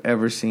movies I've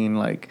ever seen.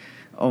 Like,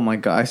 oh my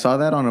god, I saw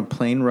that on a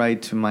plane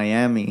ride to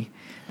Miami.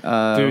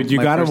 Dude, you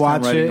my gotta first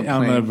time watch riding it a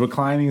on the plane.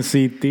 reclining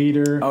seat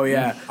theater. Oh,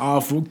 yeah.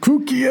 Off of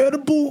cookie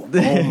edible.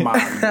 Oh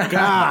my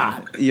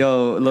god.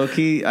 Yo,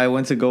 Loki, I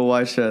went to go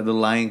watch The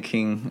Lion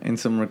King in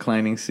some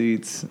reclining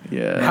seats.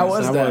 Yeah, How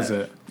was that? was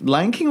it?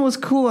 Lion King was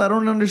cool. I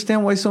don't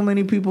understand why so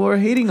many people are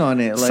hating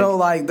on it. Like, So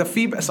like the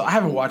feedback. So I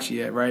haven't watched it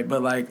yet, right?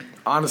 But like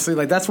honestly,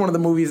 like that's one of the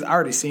movies I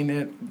already seen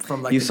it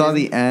from. Like you saw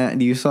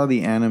Disney. you saw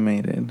the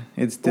animated.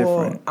 It's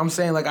different. Well, I'm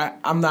saying like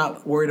I'm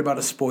not worried about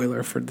a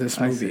spoiler for this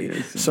I movie.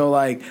 see. So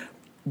like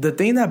the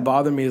thing that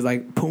bothered me is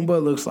like Pumbaa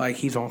looks like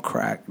he's on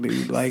crack,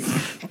 dude. Like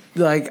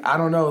I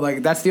don't know.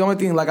 Like that's the only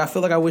thing. Like I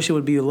feel like I wish it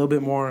would be a little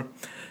bit more.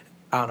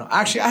 I don't know.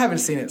 Actually, I haven't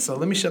seen it, so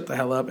let me shut the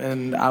hell up,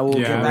 and I will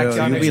get back to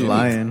y'all you next be week.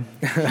 lying.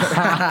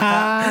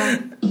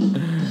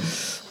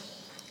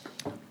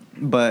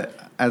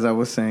 But as I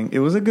was saying, it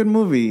was a good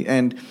movie,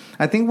 and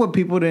I think what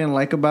people didn't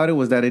like about it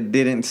was that it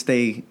didn't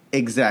stay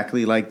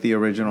exactly like the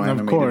original Of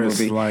animated course,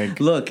 movie. like-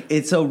 look,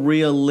 it's a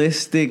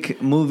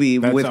realistic movie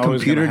That's with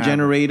always gonna computer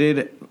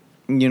generated,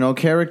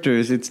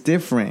 characters. It's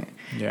different.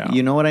 Yeah.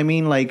 You know what I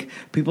mean? Like,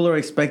 people are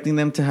expecting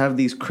them to have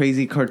these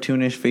crazy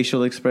cartoonish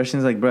facial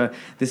expressions. Like, bruh,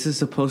 this is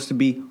supposed to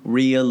be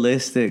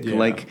realistic. Yeah.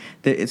 Like,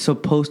 it's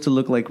supposed to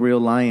look like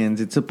real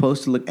lions. It's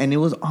supposed to look... And it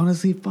was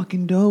honestly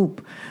fucking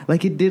dope.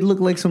 Like, it did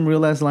look like some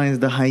real-ass lions.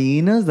 The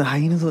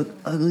hyenas look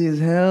ugly as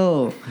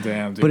hell.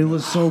 Damn, dude. But it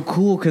was so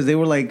cool because they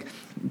were, like,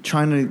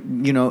 trying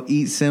to,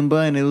 eat Simba.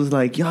 And it was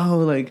like, yo,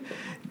 like...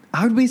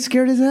 I would be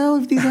scared as hell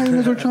if these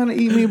hyenas were trying to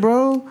eat me,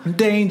 bro.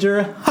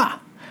 Danger. Ha!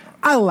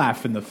 I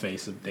laugh in the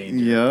face of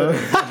danger.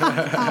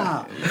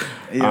 Yeah.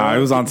 It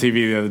was on TV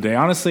the other day.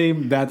 Honestly,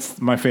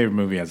 that's my favorite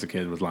movie as a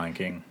kid was Lion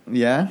King.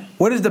 Yeah.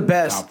 What is the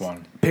best Top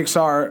one.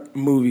 Pixar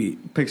movie?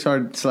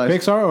 Pixar /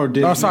 Pixar or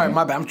Disney? Oh, sorry,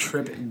 my bad. I'm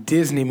tripping.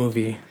 Disney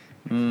movie.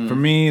 For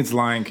me, it's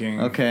Lion King.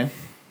 Okay.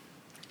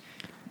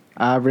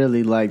 I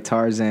really liked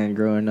Tarzan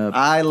growing up.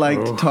 I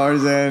liked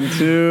Tarzan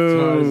too.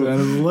 Tarzan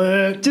is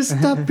lit. Just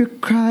stop your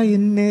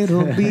crying,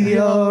 it'll be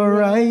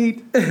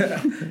alright.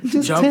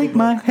 Just Jungle take Book.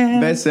 my hand.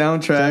 Best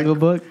soundtrack. Jungle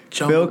Book.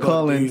 Phil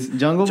Collins. Dude.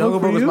 Jungle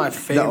Book for was you? my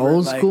favorite.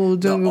 old school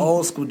Jungle The Book?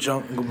 old school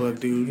Jungle Book,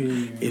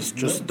 dude. It's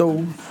just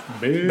those.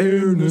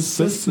 Bare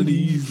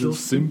necessities, the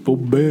simple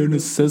bare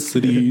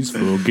necessities.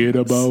 Forget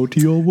about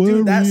your worry.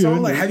 Dude, that song,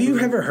 and like, have you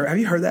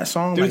heard that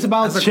song? Dude, like, it's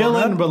about as a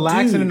chilling, grown-up?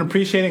 relaxing, Dude, and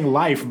appreciating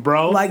life,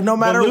 bro. Like, no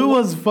matter Baloo what-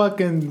 was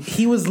fucking.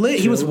 he was lit.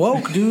 He was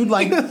woke, dude.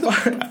 Like,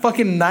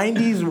 fucking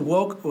 90s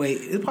woke. Wait,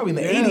 it's probably in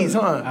the 80s,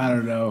 huh? I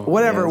don't know.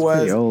 Whatever Yeah, it it's was,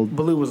 pretty old.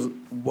 Baloo was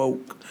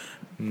woke.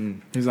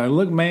 He's like,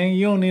 look, man,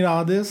 you don't need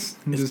all this.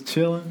 I'm just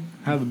chilling,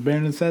 have the bare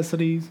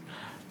necessities.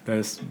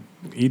 That's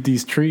eat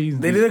these trees.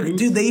 They these did,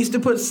 fruits. dude. They used to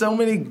put so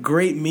many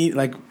great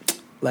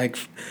like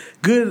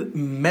good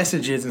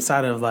messages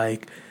inside of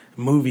like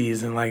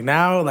movies, and like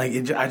now, like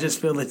I just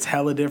feel it's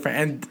hella different.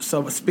 And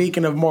so,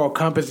 speaking of moral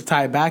compass to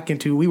tie it back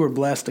into, we were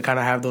blessed to kind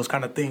of have those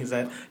kind of things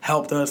that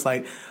helped us.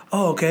 Like,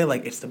 oh, okay,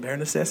 like it's the bare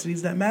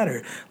necessities that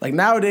matter. Like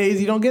nowadays,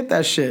 you don't get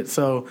that shit.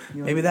 So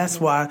maybe that's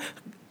why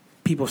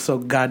people are so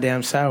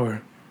goddamn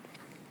sour.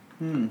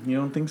 You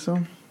don't think so?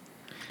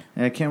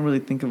 I can't really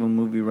think of a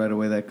movie right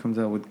away that comes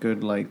out with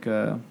good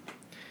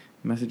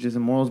messages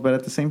and morals, but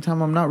at the same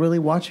time, I'm not really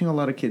watching a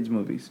lot of kids'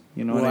 movies.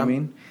 You know what I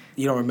mean?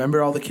 You don't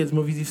remember all the kids'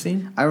 movies you've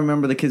seen? I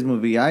remember the kids'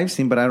 movie I've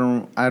seen, but I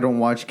don't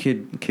watch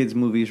kids'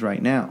 movies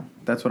right now.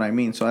 That's what I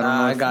mean. So I don't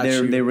know I if got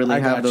you. they really I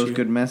have got those you.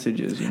 good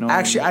messages. You know? what I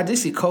Actually, mean? I did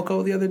see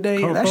Coco the other day.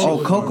 Coco? That shit Oh,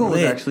 was Coco was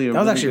lit. actually a that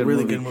was really actually a good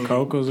really movie. good movie.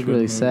 Coco's a good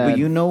Really movie. sad. But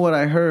you know what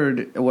I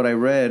heard, what I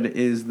read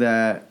is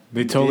that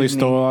They totally Disney.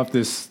 stole off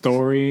this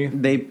story.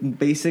 They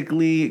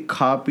basically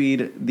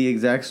copied the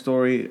exact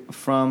story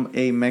from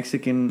a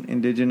Mexican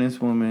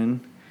indigenous woman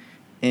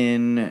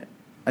in,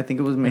 I think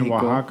it was Mexico.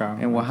 Oaxaca.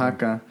 In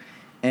Oaxaca.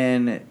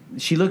 And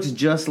she looks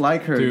just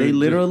like her. Dude, they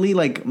literally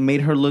like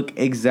made her look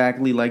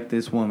exactly like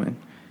this woman.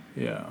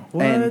 Yeah.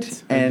 What?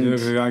 It And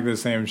looks like the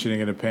same. She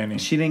didn't get a penny.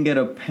 she didn't get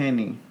a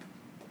penny.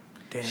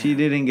 Damn. She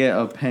didn't get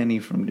a penny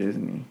from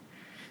Disney.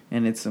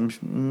 And it's some,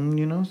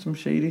 some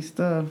shady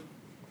stuff.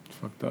 It's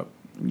fucked up.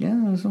 Yeah,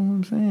 that's what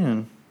I'm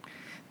saying.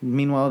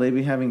 Meanwhile, they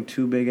be having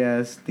 2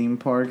 big-ass theme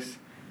parks,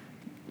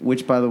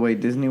 which, by the way,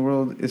 Disney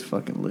World is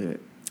fucking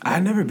lit.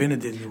 I've never been to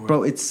Disney World.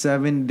 Bro, it's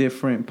 7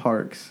 different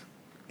parks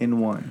in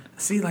one.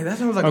 See, like that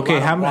sounds like Okay, a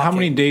lot of how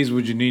many walking. days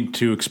would you need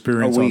to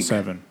experience A all week.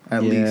 7?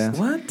 At Yeah. least.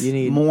 What? You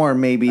need More,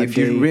 maybe. a If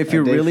you're day- if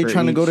you're a day really for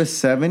trying to go to each.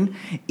 7,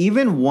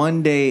 even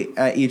one day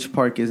at each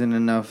park isn't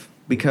enough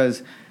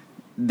because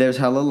there's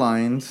hella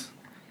lines,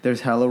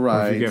 there's hella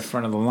Or if you get rides.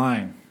 front of the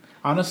line.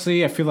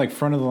 Honestly, I feel like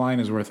front of the line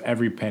is worth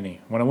every penny.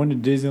 When I went to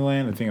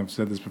Disneyland, I think I've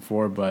said this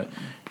before, but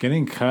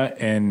getting cut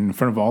in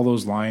front of all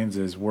those lines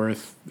is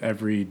worth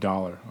every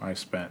dollar I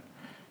spent.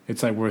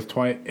 It's like worth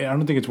twice. I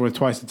don't think it's worth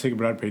twice the ticket,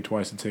 but I'd pay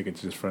twice the ticket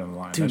to just front of the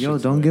line. Dude, That yo,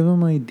 shit's don't lit. give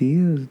them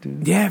ideas,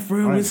 dude. Yeah, for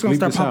real. All right, It's gonna leave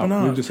start this popping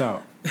out. Leave up. this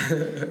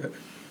out.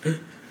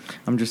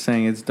 I'm just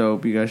saying it's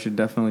dope. You guys should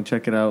definitely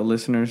check it out.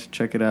 Listeners,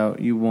 check it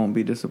out. You won't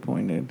be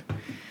disappointed.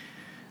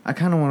 I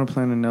kind of want to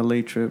plan an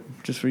LA trip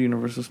just for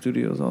Universal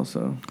Studios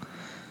also.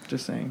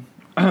 Just saying.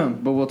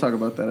 But we'll talk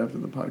about that after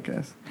the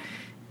podcast.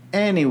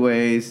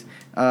 Anyways,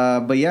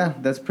 but yeah,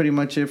 that's pretty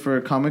much it for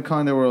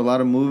Comic-Con. There were a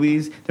lot of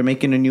movies. They're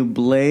making a new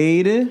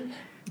Blade.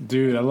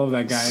 Dude, I love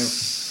that guy.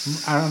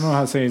 I don't know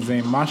how to say his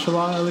name.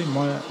 Mashallah Ali?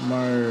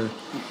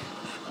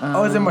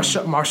 Oh, is it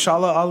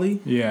Marshala Ali?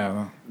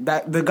 Yeah.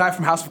 That the guy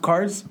from House of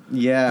Cards?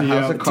 Yeah,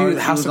 Yeah. House of Cards. Dude,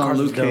 He House was of on Cards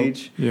was Luke dope.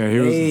 Cage. Yeah, he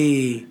was.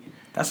 Hey,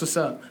 that's what's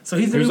up. So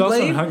he's the He was new also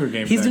in Blade. Hunger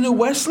Games, He's the new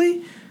actually.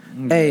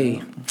 Wesley.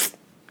 Hey,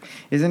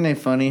 Isn't it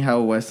funny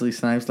how Wesley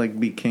Snipes like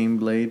became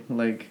Blade?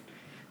 Like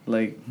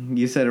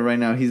you said it right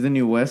now. He's the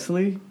new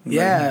Wesley.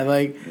 yeah,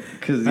 like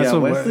Because That's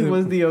what Wesley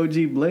was the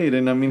OG Blade,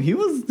 and I mean he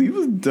was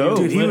dope.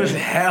 dude, he was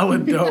hella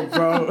dope,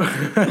 bro.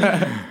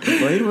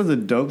 Blade was a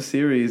dope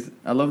series.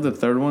 I love the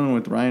third one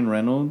with Ryan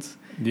Reynolds,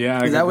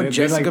 Yeah. Is that with they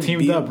Jessica like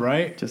teamed Biel? up,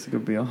 right? Jessica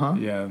Biel, huh?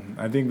 Yeah.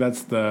 I think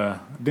that's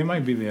they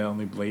might be the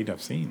only Blade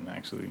I've seen,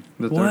 actually.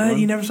 The third What? one?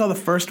 You never saw the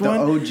first The one?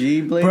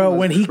 OG Blade, Bro, was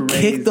when he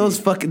crazy. kicked those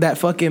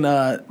fucking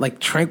like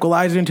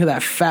tranquilizer into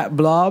that fat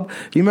blob,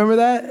 do you remember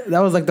that?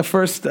 That was like the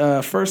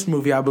first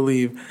movie, I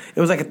believe.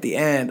 It was like at the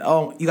end.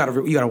 Oh, you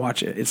gotta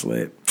watch it. It's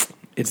lit.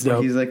 It's Where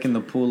dope. he's like in the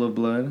pool of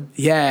blood.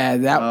 Yeah,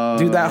 that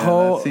dude. That yeah,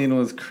 whole that scene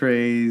was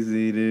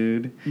crazy,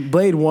 dude.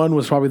 Blade 1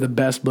 was probably the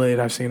best Blade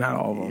I've seen out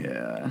of all of them.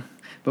 Yeah,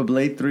 but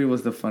Blade 3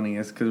 was the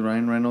funniest because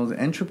Ryan Reynolds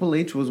and Triple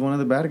H was one of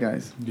the bad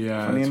guys.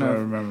 Yeah, Funny that's what I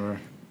enough. remember.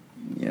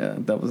 Yeah,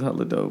 that was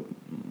hella dope.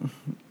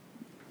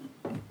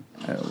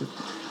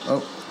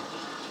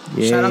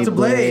 Shout out to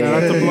Blade.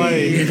 Shout out to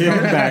Blade.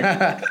 Coming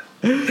back.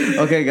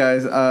 Okay,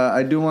 guys,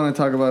 I do want to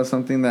talk about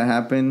something that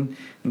happened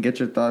and get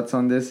your thoughts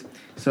on this.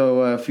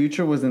 So,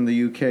 Future was in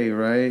the UK,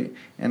 right?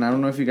 And I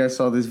don't know if you guys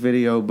saw this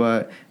video,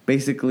 but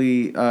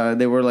basically,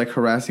 they were like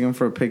harassing him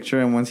for a picture.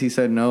 And once he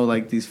said no,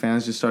 like these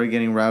fans just started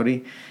getting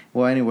rowdy.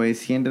 Well,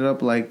 anyways, he ended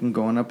up like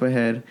going up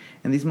ahead,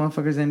 and these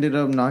motherfuckers ended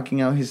up knocking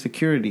out his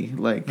security.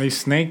 Like, They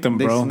snaked him,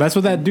 They bro. snaked That's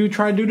what that dude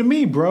tried to do to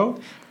me, bro.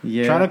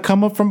 yeah, Try to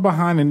come up from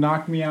behind and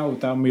knock me out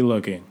without me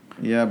looking.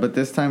 yeah. But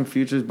this time,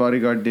 Future's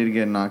bodyguard did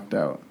get knocked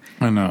out.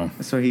 I know.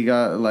 So he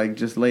got like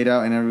just laid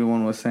out, and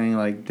everyone was saying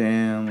like,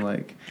 "Damn,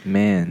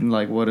 man.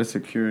 like what a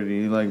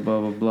security, like blah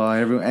blah blah."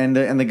 And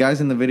the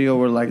guys in the video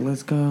were like,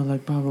 "Let's go,"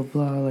 like blah blah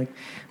blah,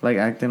 like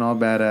acting all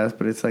badass.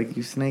 But it's like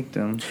you snaked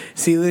him.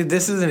 See,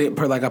 this is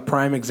like a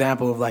prime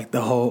example of like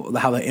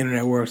how the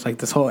internet works. Like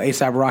this whole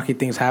ASAP Rocky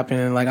thing's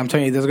happening. Like I'm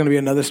telling you, there's gonna be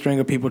another string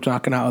of people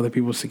knocking out other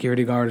people's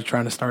security guards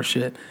trying to start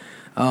shit.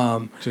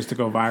 Just to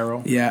go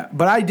viral. Yeah,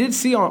 but I did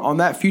see on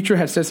that Future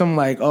had said something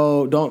like,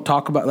 "Oh, don't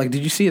talk about." Like,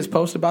 did you see his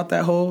post about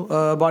that whole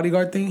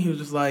bodyguard thing? He was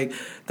just like,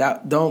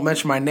 "That don't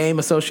mention my name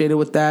associated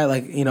with that."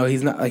 Like, you know,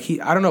 he's not like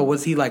I don't know.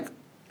 Was he like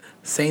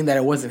saying that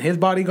it wasn't his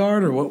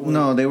bodyguard or what?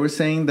 No, they were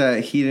saying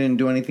that he didn't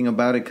do anything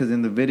about it because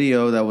in the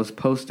video that was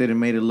posted, it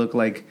made it look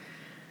like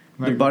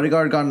the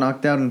bodyguard got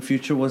knocked out and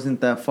Future wasn't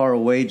that far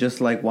away,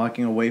 just like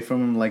walking away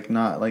from him, like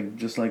not like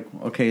just like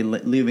okay,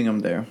 leaving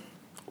him there.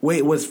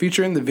 Wait, was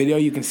Future in the video?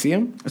 You can see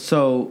him.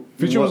 So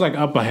Future was like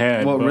up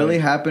ahead. What but really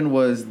happened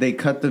was they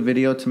cut the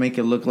video to make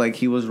it look like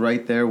he was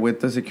right there with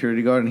the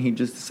security guard, and he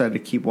just decided to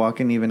keep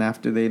walking even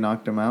after they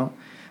knocked him out.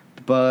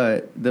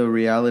 But the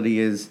reality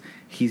is,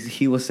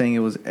 he was saying it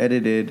was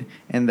edited,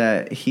 and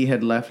that he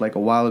had left like a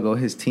while ago.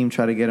 His team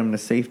tried to get him to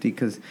safety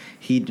because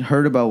he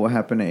heard about what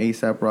happened to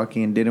ASAP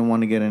Rocky and didn't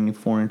want to get any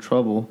foreign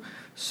trouble.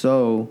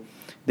 So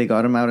they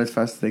got him out as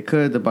fast as they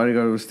could. The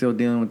bodyguard was still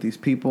dealing with these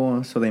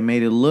people, so they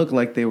made it look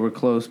like they were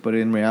close, but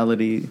in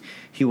reality,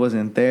 he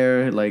wasn't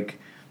there. Like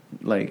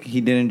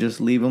he didn't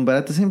just leave him. But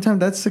at the same time,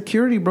 that's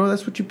security, bro.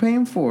 That's what you pay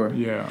him for.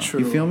 Yeah.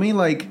 True. You feel me?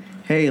 Like,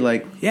 hey,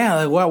 like,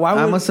 Yeah, like why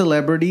would I'm a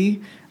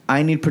celebrity.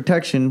 I need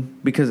protection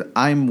because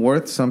I'm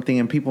worth something,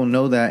 and people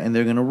know that, and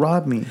they're gonna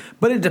rob me.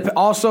 But it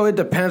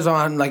depends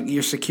on like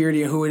your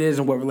security and who it is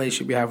and what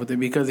relationship you have with it.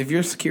 Because if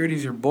your security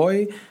is your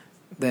boy,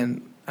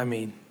 then I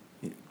mean,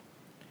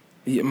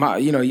 I'm not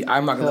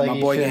gonna let my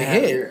boy get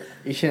hit.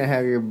 You shouldn't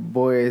have your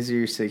boy as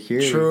your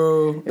security.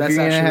 True. If you're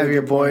gonna have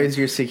your boy as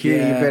your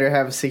security, you better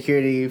have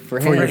security for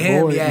him. For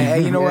him, yeah.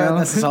 Hey, you know what?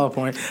 That's a solid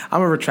point. I'm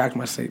gonna retract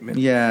my statement.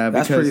 Yeah,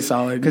 that's pretty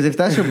solid. Because if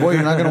that's your boy,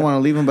 you're not gonna want to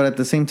leave him. But at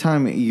the same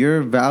time,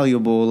 you're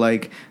valuable.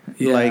 Like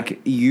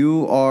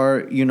you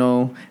are,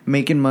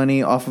 making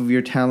money off of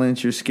your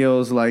talents, your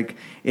skills. Like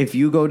if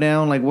you go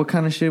down, like what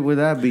kind of shit would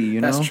that be?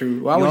 That's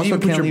true. Why would you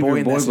put your boy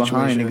in that situation?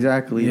 behind?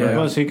 Exactly. Yeah.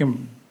 Plus, he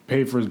can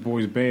pay for his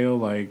boy's bail.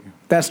 Like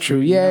that's true.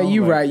 Yeah,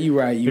 you're right.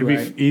 It'd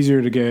be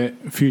easier to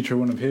get Future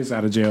one of his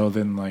out of jail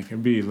than like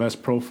it'd be less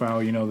profile.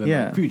 Than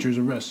like, Future's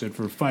arrested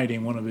for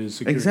fighting one of his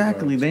security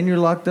guards. Then you're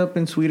locked up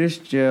in Swedish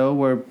jail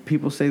where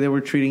people say they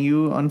were treating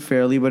you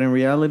unfairly, but in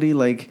reality,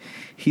 like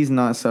he's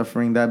not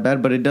suffering that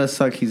bad. But it does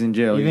suck. He's in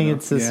jail. You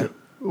think it's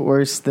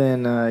worse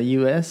than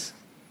U.S.?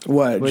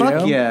 What?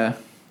 Fuck yeah.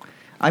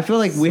 I feel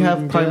like we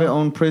have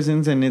private-owned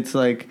prisons, and it's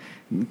like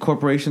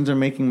corporations are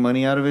making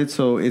money out of it,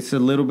 so it's a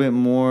little bit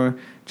more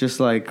just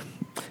like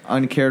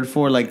uncared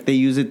for. Like they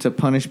use it to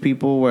punish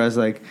people, whereas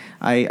like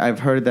I've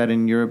heard that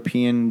in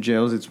European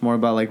jails it's more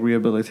about like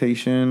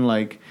rehabilitation,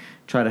 like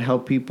try to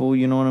help people.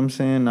 You know what I'm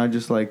saying? Not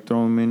just like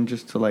throw them in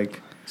just to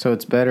like. So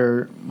it's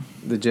better.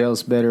 The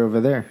jail's better over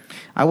there.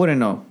 I wouldn't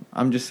know.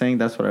 I'm just saying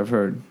that's what I've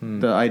heard.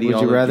 The ideology.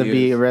 Would you rather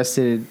be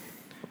arrested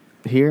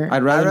here?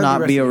 I'd rather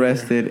not be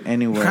arrested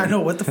anywhere. I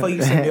know what the fuck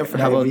you set me up for.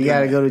 You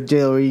gotta go to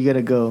jail. Where you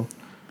gonna go?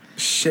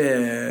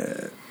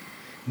 Shit.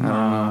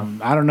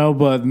 I don't know,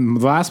 but the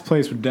last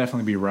place would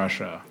definitely be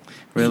Russia.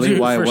 Really? Dude,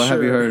 why? What sure.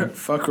 have you heard?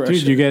 Fuck Russia.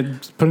 Dude, you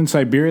get put in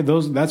Siberia.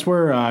 That's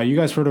where you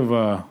guys heard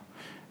of.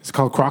 It's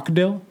called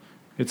crocodile.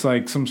 It's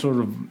like some sort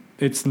of.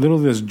 It's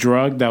literally this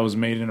drug that was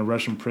made in a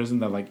Russian prison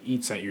that like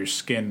eats at your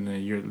skin,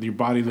 and your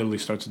body literally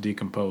starts to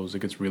decompose. It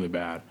gets really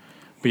bad.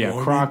 But yeah,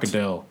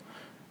 crocodile.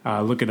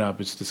 Look it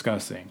up. It's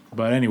disgusting.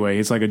 But anyway,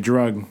 it's like a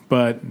drug.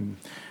 But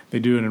they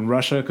do it in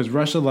Russia because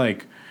Russia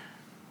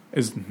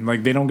is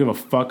like they don't give a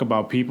fuck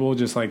about people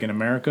just like in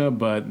America,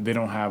 but they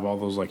don't have all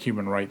those like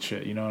human rights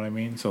shit. You know what I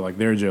mean? So like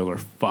their jails are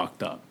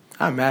fucked up.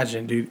 I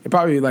imagine, dude. It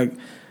probably like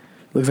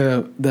looks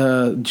like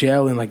the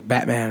jail in like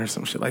Batman or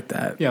some shit like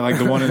that. Yeah, like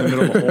the one in the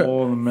middle of the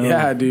hole in the middle.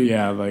 Yeah, dude.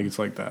 Yeah, like it's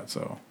like that.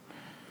 So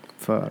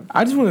fuck.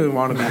 I just wouldn't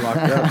want to be locked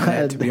up,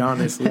 man, to be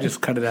honest. We just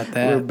cut it at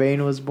that. Where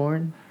Bane was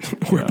born?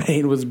 Where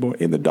Bane was born.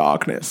 In the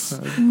darkness.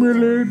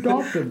 Really?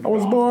 I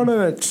was born in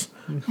it.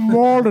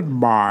 Molded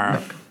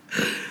by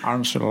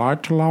and she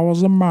liked till I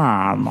was a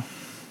man.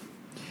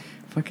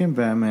 Fucking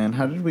Batman.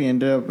 How did we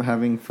end up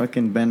having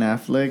fucking Ben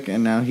Affleck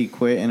and now he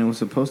quit and it was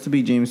supposed to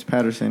be James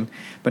Patterson,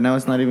 but now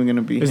it's not even going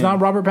to be It's him.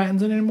 not Robert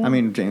Pattinson anymore? I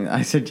mean,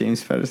 I said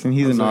James Patterson.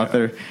 He's an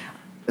author.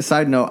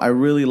 Side note, I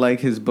really like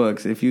his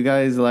books. If you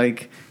guys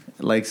like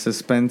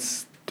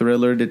suspense,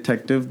 thriller,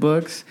 detective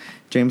books,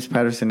 James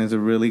Patterson is a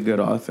really good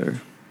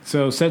author.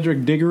 So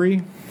Cedric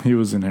Diggory, he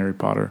was in Harry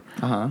Potter.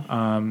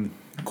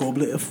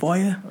 Goblet of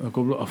Fire? A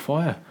Goblet of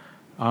Fire.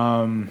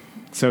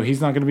 So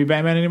he's not going to be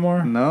Batman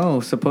anymore? No,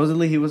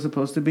 supposedly he was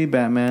supposed to be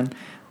Batman,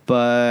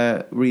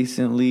 but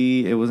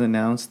recently it was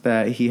announced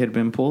that he had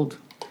been pulled.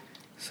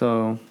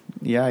 So,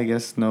 yeah, I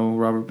guess no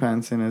Robert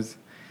Pattinson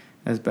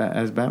as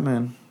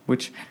Batman,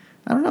 which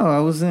I don't know. I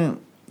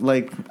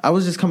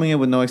was just coming in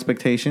with no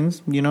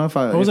expectations, if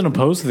I wasn't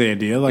opposed to the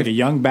idea, like a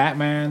young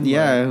Batman.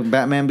 Yeah, like,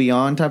 Batman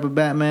Beyond type of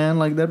Batman,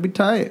 like that'd be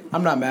tight.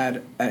 I'm not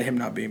mad at him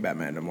not being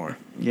Batman anymore.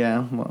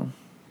 Yeah, well,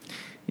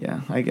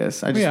 yeah, I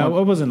guess. I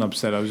wasn't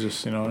upset. I was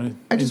just, choice.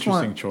 I just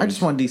want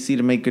DC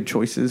to make good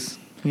choices,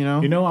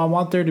 I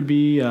want there to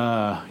be,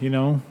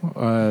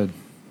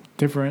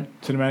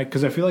 different cinematic,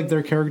 because I feel like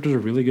their characters are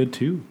really good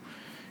too.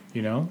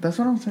 That's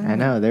what I'm saying. I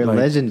know they're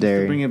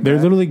legendary. They're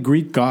literally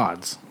Greek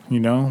gods.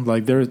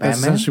 Like that's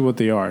essentially what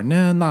they are.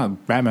 Nah,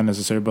 not Batman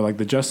necessarily, but like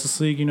the Justice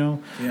League. Yeah.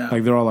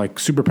 Like they're all like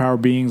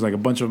superpower beings. Like a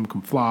bunch of them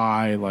can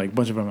fly. Like a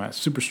bunch of them have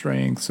super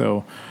strength.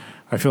 So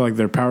I feel like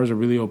their powers are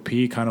really OP,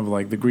 kind of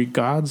like the Greek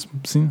gods.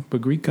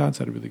 But Greek gods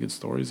had really good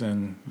stories,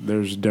 and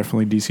there's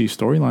definitely DC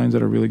storylines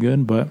that are really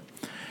good. But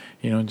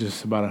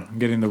just about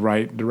getting the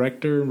right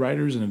director,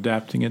 writers, and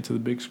adapting it to the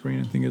big screen,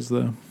 I think is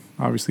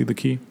obviously the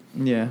key.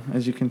 Yeah,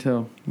 as you can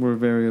tell, we're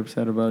very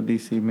upset about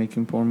DC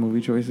making poor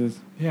movie choices.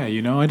 Yeah,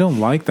 I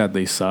don't like that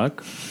they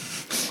suck.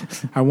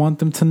 I want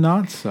them to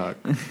not suck.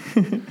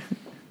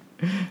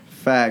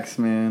 Facts,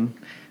 man.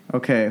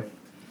 Okay.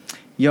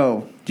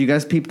 Yo, do you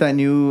guys peep that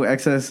new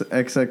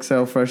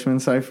XXL freshman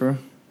cypher?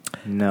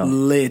 No.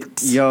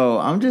 Lit. Yo,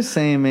 I'm just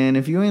saying, man,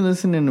 if you ain't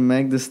listening to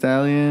Meg Thee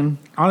Stallion...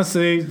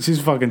 Honestly,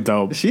 she's fucking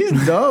dope. She's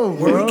dope,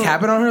 bro. Were we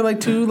capping on her like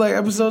 2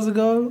 episodes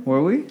ago?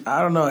 Were we?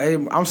 I don't know. Hey,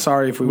 I'm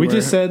sorry if we were.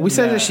 just said... We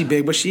said that she's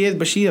big, but she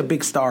a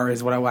big star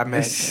is what I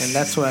meant. And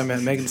that's what I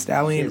meant. Megan Thee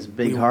Stallion. She has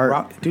big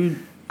heart.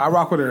 Dude, I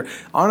rock with her.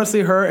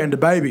 Honestly, her and the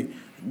baby,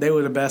 they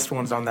were the best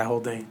ones on that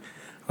whole thing.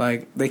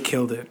 Like, they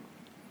killed it.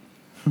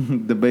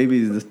 The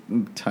baby is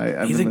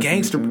tight. He's a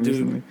gangster,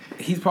 dude.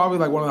 He's probably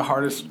like one of the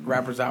hardest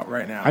rappers out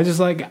right now. I just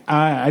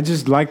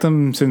liked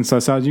him since I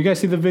saw. Did you guys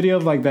see the video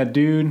of like that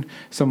dude,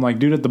 some like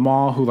dude at the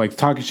mall who like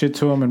talking shit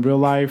to him in real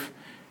life,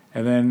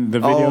 and then the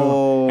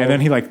video, and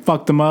then he like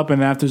fucked him up,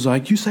 and after's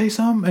like, you say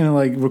something, and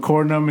like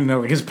recording him, and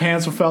like his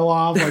pants fell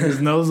off, like his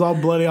nose all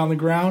bloody on the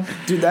ground.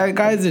 Dude, that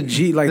guy's a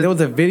G. Like there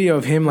was a video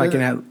of him like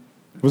in that.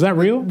 Was that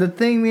real? The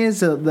thing is,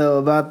 though,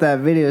 about that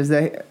video is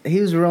that he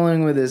was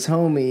rolling with his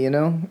homie, you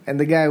know? And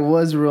the guy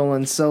was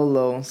rolling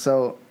solo,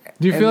 so...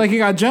 Do you feel like he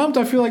got jumped?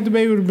 I feel like the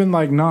baby would have been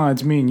like, nah,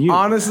 it's me and you.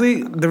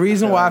 Honestly, the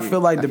reason why I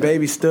feel like the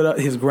baby stood up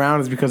his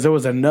ground is because there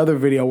was another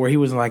video where he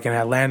was like in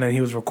Atlanta and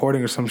he was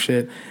recording or some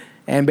shit.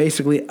 And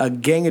basically, a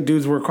gang of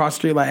dudes were across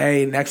the street like,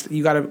 hey, next,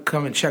 you got to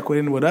come and check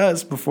in with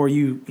us before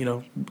you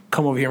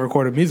come over here and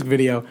record a music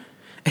video.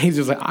 And he's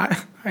just like,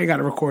 I ain't got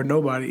to record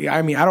nobody.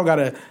 I mean, I don't got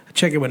to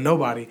check in with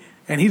nobody.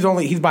 And he's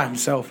by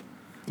himself.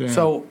 Damn.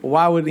 So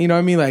why would,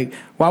 like,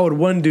 why would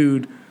one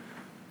dude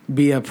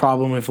be a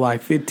problem if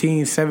like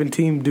 15,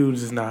 17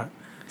 dudes is not?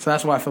 So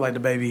that's why I feel like the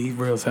baby, he's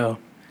real as hell.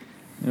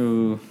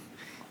 Ooh.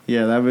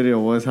 Yeah, that video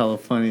was hella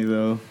funny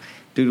though.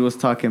 Dude was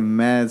talking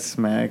mad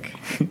smack.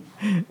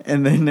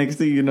 And then next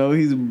thing you know,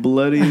 he's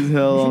bloody as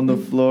hell on the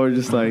floor,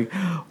 just like,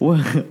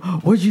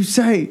 what'd you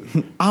say?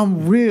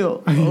 I'm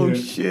real. Oh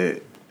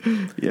shit.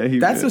 Yeah,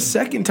 that's the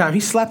second time he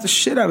slapped the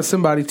shit out of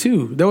somebody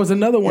too. There was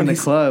another one in the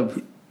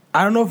club.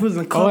 I don't know if it was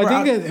in the club. Oh,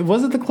 I think it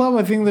was it the club.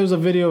 I think there was a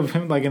video of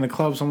him like in the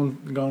club, someone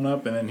going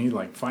up, and then he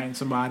like fighting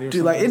somebody. Or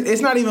dude, something. like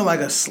it's not even like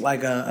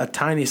a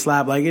tiny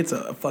slap. Like it's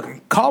a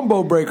fucking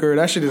combo breaker.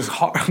 That shit is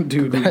hard,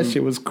 dude. That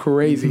shit was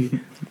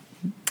crazy.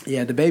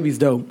 Yeah, the baby's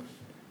dope.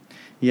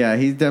 Yeah,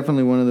 he's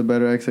definitely one of the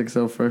better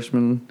XXL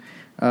freshmen.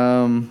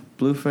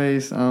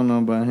 Blueface, I don't know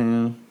about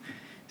him.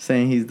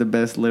 Saying he's the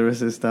best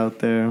lyricist out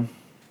there.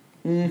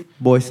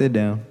 Boy, sit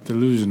down.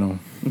 Delusional.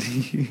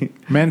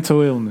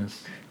 Mental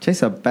illness.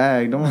 Chase a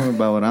bag. Don't worry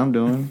about what I'm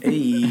doing.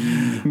 Hey.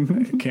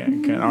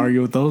 Can't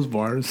argue with those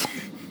bars.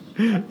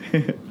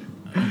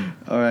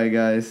 All right,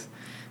 guys.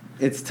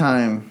 It's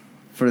time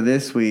for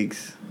this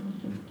week's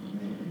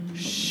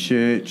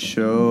shit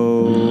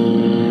show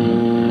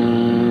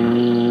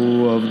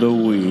of the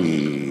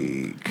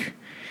week.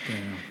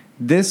 Damn.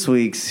 This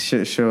week's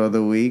shit show of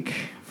the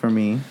week for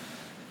me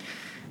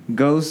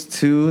goes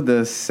to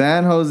the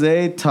San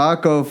Jose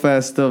Taco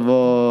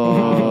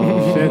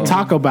Festival. Shit,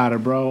 talk about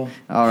it, bro.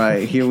 All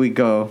right, here we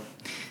go.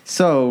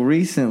 So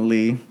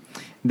recently,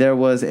 there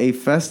was a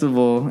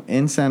festival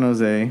in San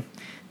Jose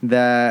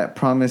that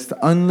promised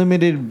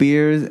unlimited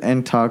beers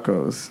and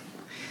tacos.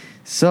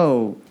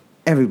 So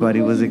everybody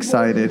was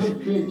excited.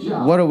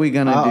 What are we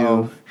gonna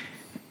do?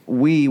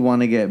 We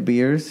want to get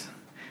beers.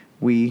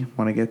 We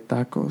want to get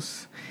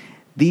tacos.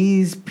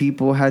 These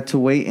people had to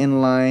wait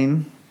in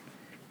line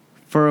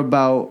for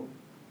about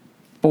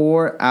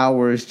 4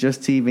 hours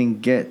just to even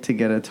get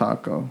a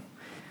taco.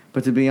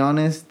 But to be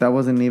honest, that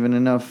wasn't even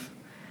enough.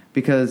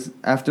 Because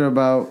after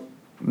about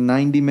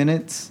 90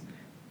 minutes,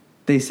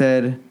 they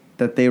said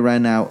that they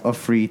ran out of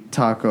free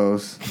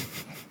tacos.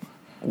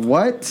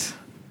 What?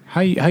 How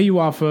you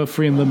offer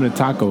free unlimited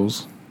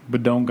tacos,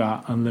 but don't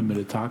got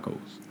unlimited tacos?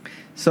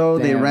 So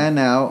Damn. they ran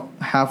out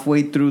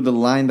halfway through the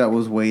line that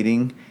was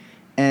waiting.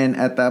 And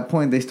at that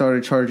point, they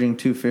started charging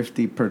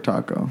 $2.50 per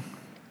taco.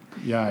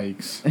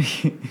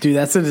 Yikes. Dude,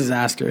 that's a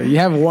disaster. You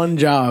have one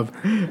job.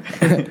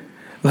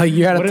 Like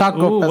you had a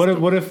taco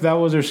festival. What if that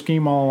was their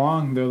scheme all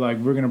along? They're like,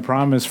 we're going to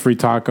promise free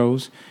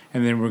tacos,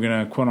 and then we're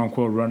going to quote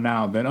unquote run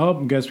out.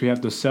 Then guess we have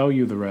to sell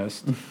you the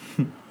rest.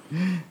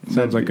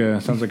 sounds like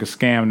a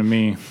scam to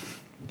me.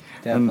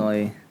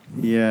 Definitely.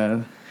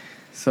 Yeah.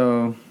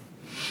 So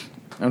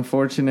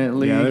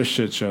unfortunately, Yeah, there's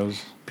shit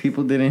shows.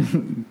 people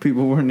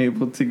weren't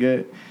able to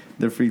get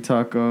their free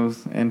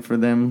tacos, and for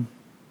them,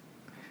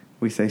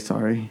 we say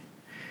sorry.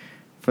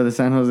 For the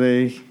San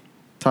Jose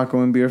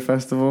Taco and Beer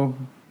Festival,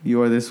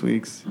 you are this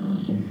week's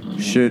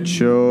shit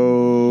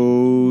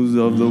shows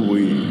of the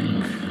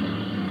week.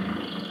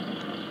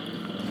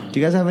 Do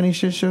you guys have any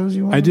shit shows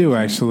you want? I do,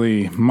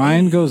 actually.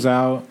 Mine goes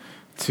out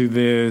to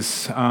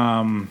this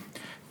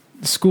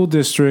school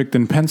district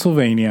in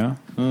Pennsylvania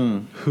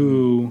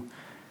who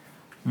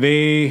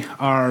they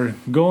are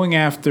going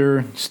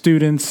after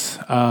students'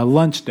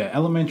 lunch debt.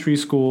 Elementary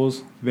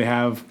schools, they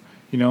have,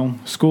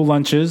 school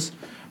lunches,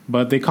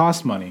 but they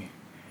cost money.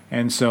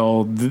 And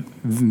so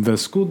the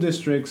school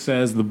district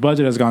says the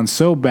budget has gone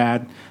so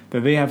bad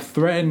that they have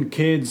threatened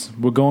kids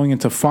with going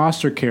into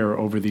foster care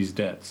over these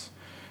debts.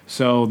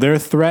 So they're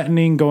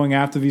threatening going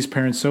after these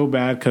parents so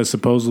bad because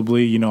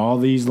supposedly, all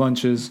these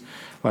lunches,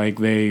 like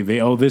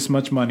they owe this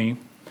much money.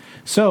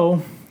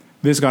 So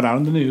this got out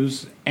in the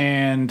news,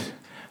 and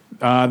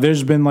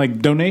there's been like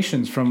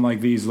donations from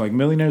like these like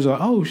millionaires. Like,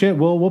 oh shit,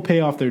 we'll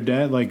pay off their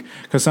debt. Like,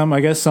 because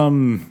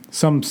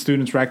some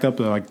students racked up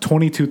to like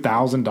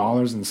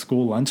 $22,000 in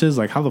school lunches.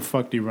 Like, how the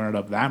fuck do you run it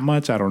up that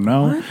much? I don't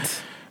know.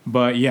 What?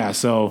 But yeah,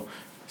 so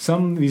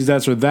some of these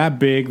debts are that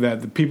big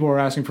that the people are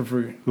asking for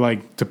free,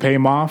 like to pay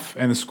them off,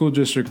 and the school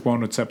district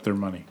won't accept their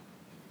money.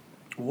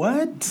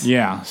 What?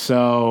 Yeah,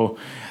 so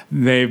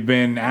they've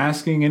been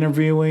asking,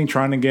 interviewing,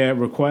 trying to get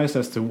requests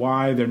as to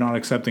why they're not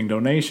accepting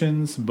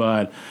donations,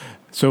 but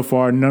so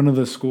far none of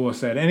the school has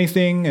said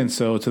anything, and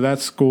so to that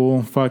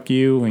school, fuck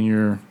you, and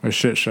you're a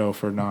shit show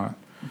for not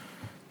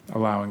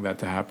allowing that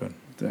to happen.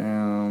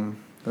 Damn,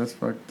 that's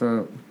fucked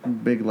up.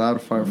 Big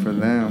loud fart for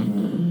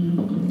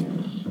them.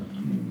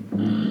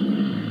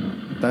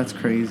 That's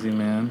crazy,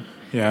 man.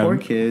 Yeah. Poor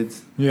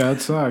kids. Yeah,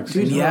 it sucks.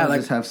 Dude, They yeah, don't like-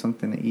 just have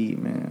something to eat,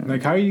 man.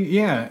 Like how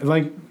you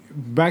like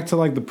back to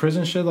like the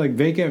prison shit, like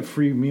they get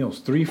free meals,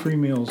 3 free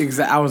meals.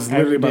 Exactly. I was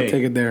literally Every about day. to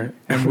take it there.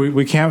 And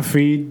we can't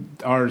feed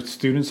our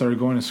students that are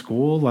going to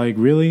school. Like,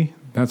 really?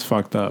 That's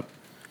fucked up.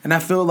 And I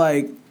feel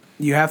like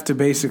you have to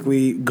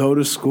basically go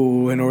to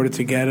school in order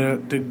to get a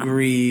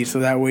degree, so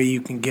that way you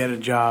can get a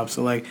job.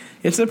 So like,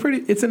 it's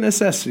a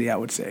necessity, I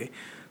would say.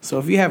 So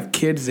if you have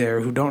kids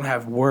there who don't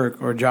have work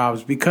or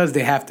jobs because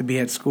they have to be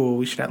at school,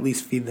 we should at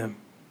least feed them.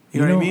 You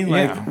know what I mean?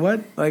 yeah. Like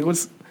what? Like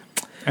what's?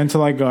 And to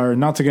like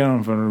not to get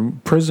on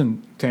a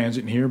prison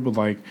tangent here, but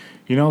like,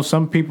 you know,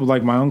 some people,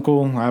 like my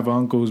uncle, I have an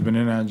uncle who's been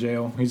in and out of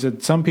jail. He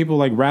said some people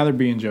like rather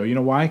be in jail. You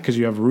know why? Because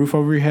you have a roof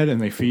over your head and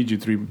they feed you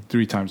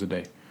three times a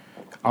day.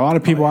 A lot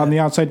of people on the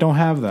outside don't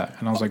have that.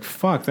 And I was like,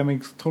 fuck, that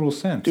makes total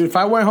sense. Dude, if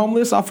I went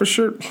homeless, I'll for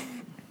sure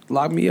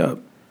lock me up.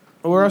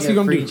 Where else You you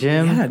got gonna free do?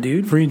 gym? Yeah,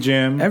 dude. Free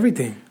gym,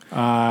 Everything.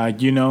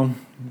 you know,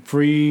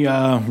 free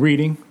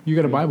reading. You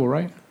get a Bible,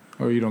 right?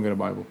 Or you don't get a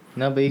Bible?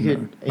 No, but you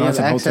could. No, You have that's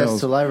in access hotels.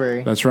 to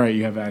library. That's right.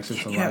 You have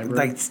access to Yeah, library.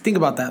 like think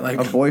about that. Like,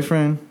 A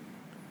boyfriend?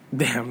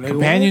 damn, nigga,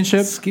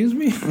 Companionship? what? Excuse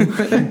me.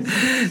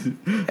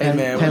 Hey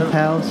man, Pen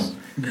pals.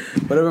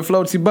 whatever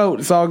floats your boat,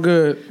 it's all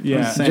good.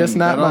 Yeah. I'm saying, Just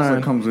not that also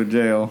mine. comes with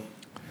jail.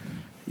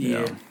 Yeah.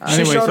 Anyway, Shit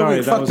show of the sorry,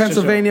 week. that Fuck was shit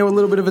Pennsylvania. A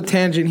little bit of a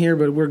tangent here,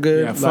 but we're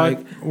good. Yeah,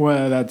 Like, fuck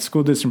well, that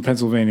school district in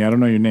Pennsylvania. I don't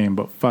know your name,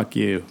 but fuck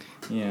you.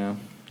 Yeah.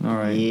 All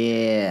right.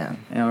 Yeah.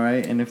 All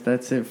right. And if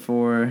that's it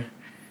for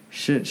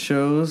shit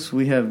shows,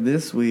 we have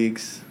this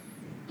week's.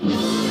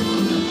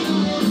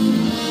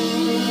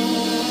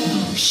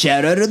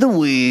 Shout out of the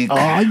week.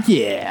 Oh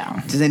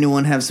yeah. Does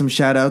anyone have some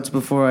shout outs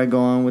before I go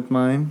on with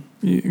mine?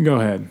 Go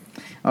ahead.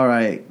 All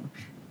right.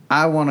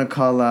 I want to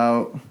call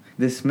out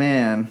this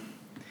man,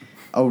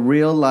 a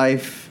real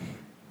life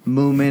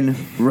Moomin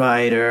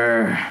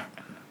Rider.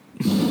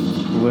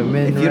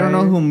 Women. If you don't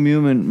know who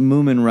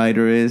Moomin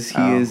Rider is, he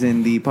Oh. is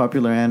in the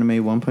popular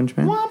anime One Punch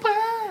Man. One Punch!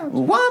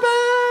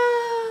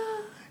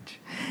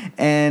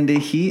 And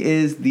he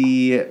is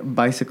the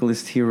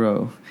bicyclist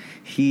hero.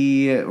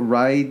 He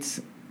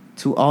rides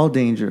to all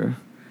danger,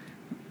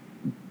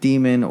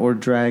 demon or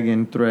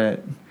dragon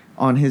threat,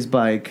 on his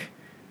bike,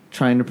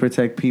 trying to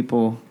protect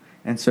people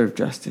and serve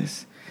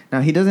justice.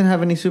 Now, he doesn't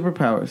have any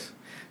superpowers.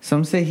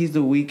 Some say he's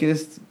the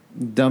weakest,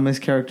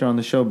 dumbest character on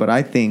the show, but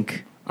I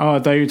think Oh, I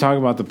thought you were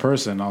talking about the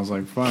person. I was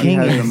like, fuck. he King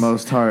has the is-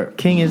 most heart.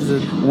 King is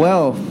the.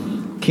 Well,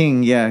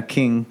 King, yeah,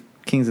 King.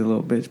 King's a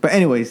little bitch. But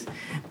anyways,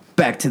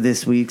 back to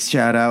this week's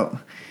shout out.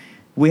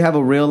 We have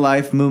a real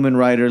life Moomin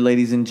Rider,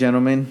 ladies and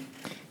gentlemen.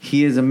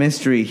 He is a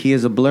mystery. He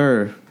is a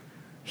blur.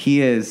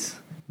 He is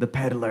the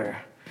peddler.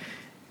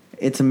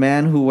 It's a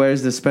man who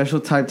wears the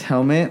special typed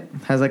helmet,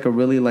 has like a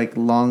really like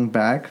long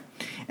back,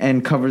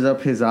 and covers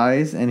up his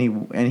eyes, and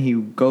he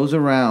goes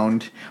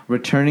around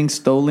returning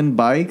stolen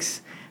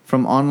bikes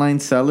from online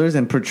sellers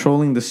and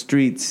patrolling the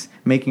streets,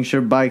 making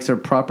sure bikes are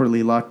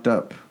properly locked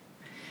up.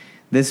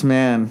 This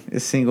man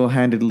is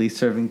single-handedly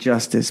serving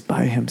justice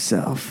by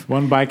himself.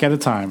 One bike at a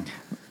time.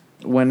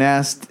 When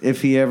asked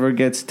if he ever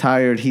gets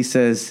tired, he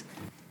says,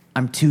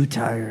 "I'm too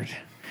tired."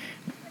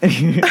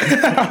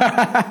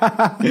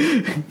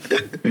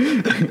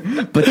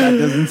 But that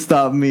doesn't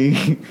stop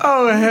me.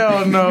 oh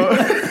hell no.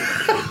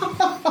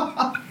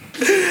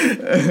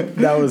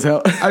 That was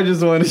hell. I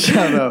just want to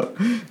shout out.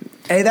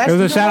 Hey, that's It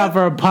was a shout out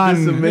for a pun.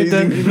 This is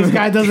amazing. This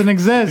guy doesn't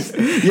exist.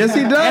 Yes,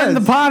 he does. And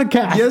the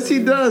podcast. Yes,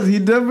 he does. He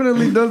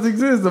definitely does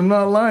exist. I'm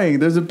not lying.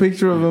 There's a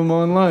picture of him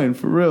online,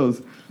 for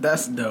reals.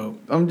 That's dope.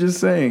 I'm just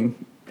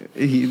saying.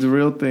 He's a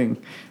real thing.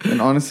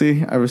 And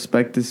honestly, I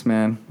respect this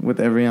man with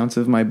every ounce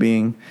of my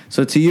being.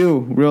 So to you,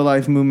 real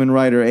life Moomin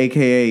Rider,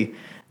 a.k.a.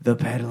 The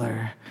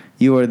Peddler,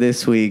 you are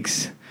this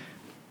week's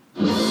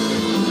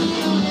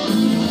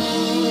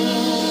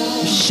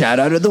Shout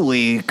out of the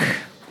week.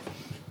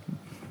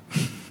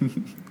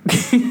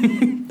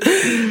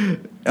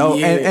 Oh,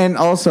 Yeah. and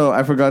also,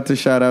 I forgot to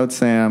shout out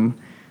Sam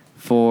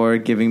for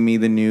giving me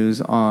the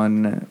news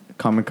on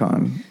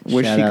Comic-Con.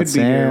 Wish Shout he out could be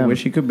here. Sam.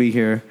 Wish he could be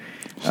here.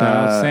 Shout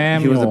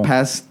out He was a Samuel.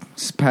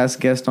 past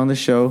guest on the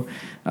show.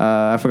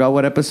 I forgot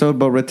what episode,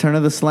 but Return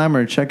of the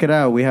Slammer. Check it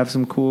out. We have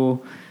some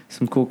cool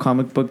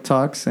comic book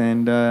talks,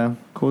 and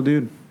cool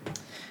dude.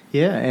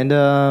 Yeah,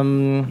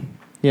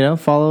 and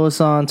follow us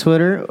on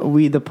Twitter.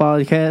 We the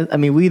podcast. I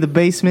mean, we the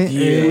basement.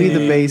 Yeah. We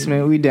the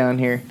basement. We down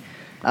here.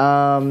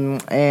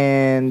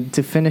 And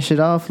to finish it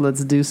off,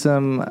 let's do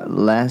some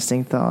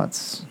lasting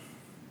thoughts.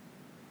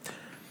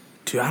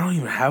 Dude, I don't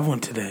even have one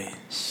today.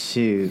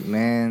 Shoot,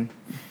 man.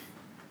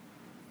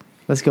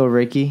 Let's go,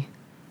 Ricky.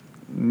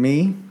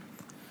 Me?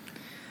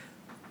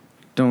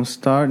 Don't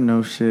start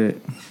no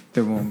shit.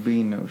 There won't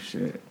be no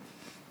shit.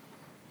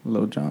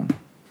 Lil Jon.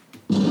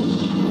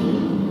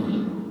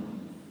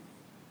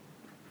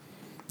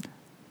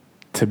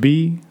 To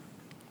be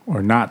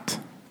or not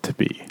to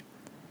be?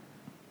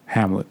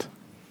 Hamlet.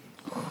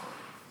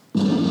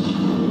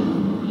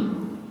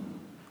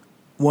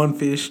 One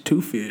fish,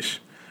 two fish.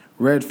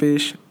 Red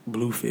fish,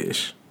 blue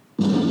fish.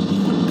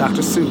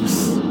 Dr.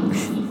 Seuss.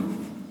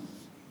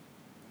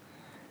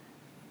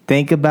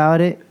 Think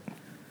about it,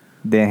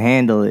 then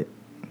handle it.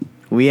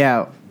 We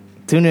out.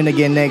 Tune in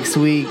again next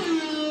week.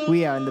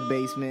 We out in the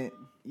basement.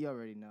 You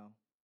already know.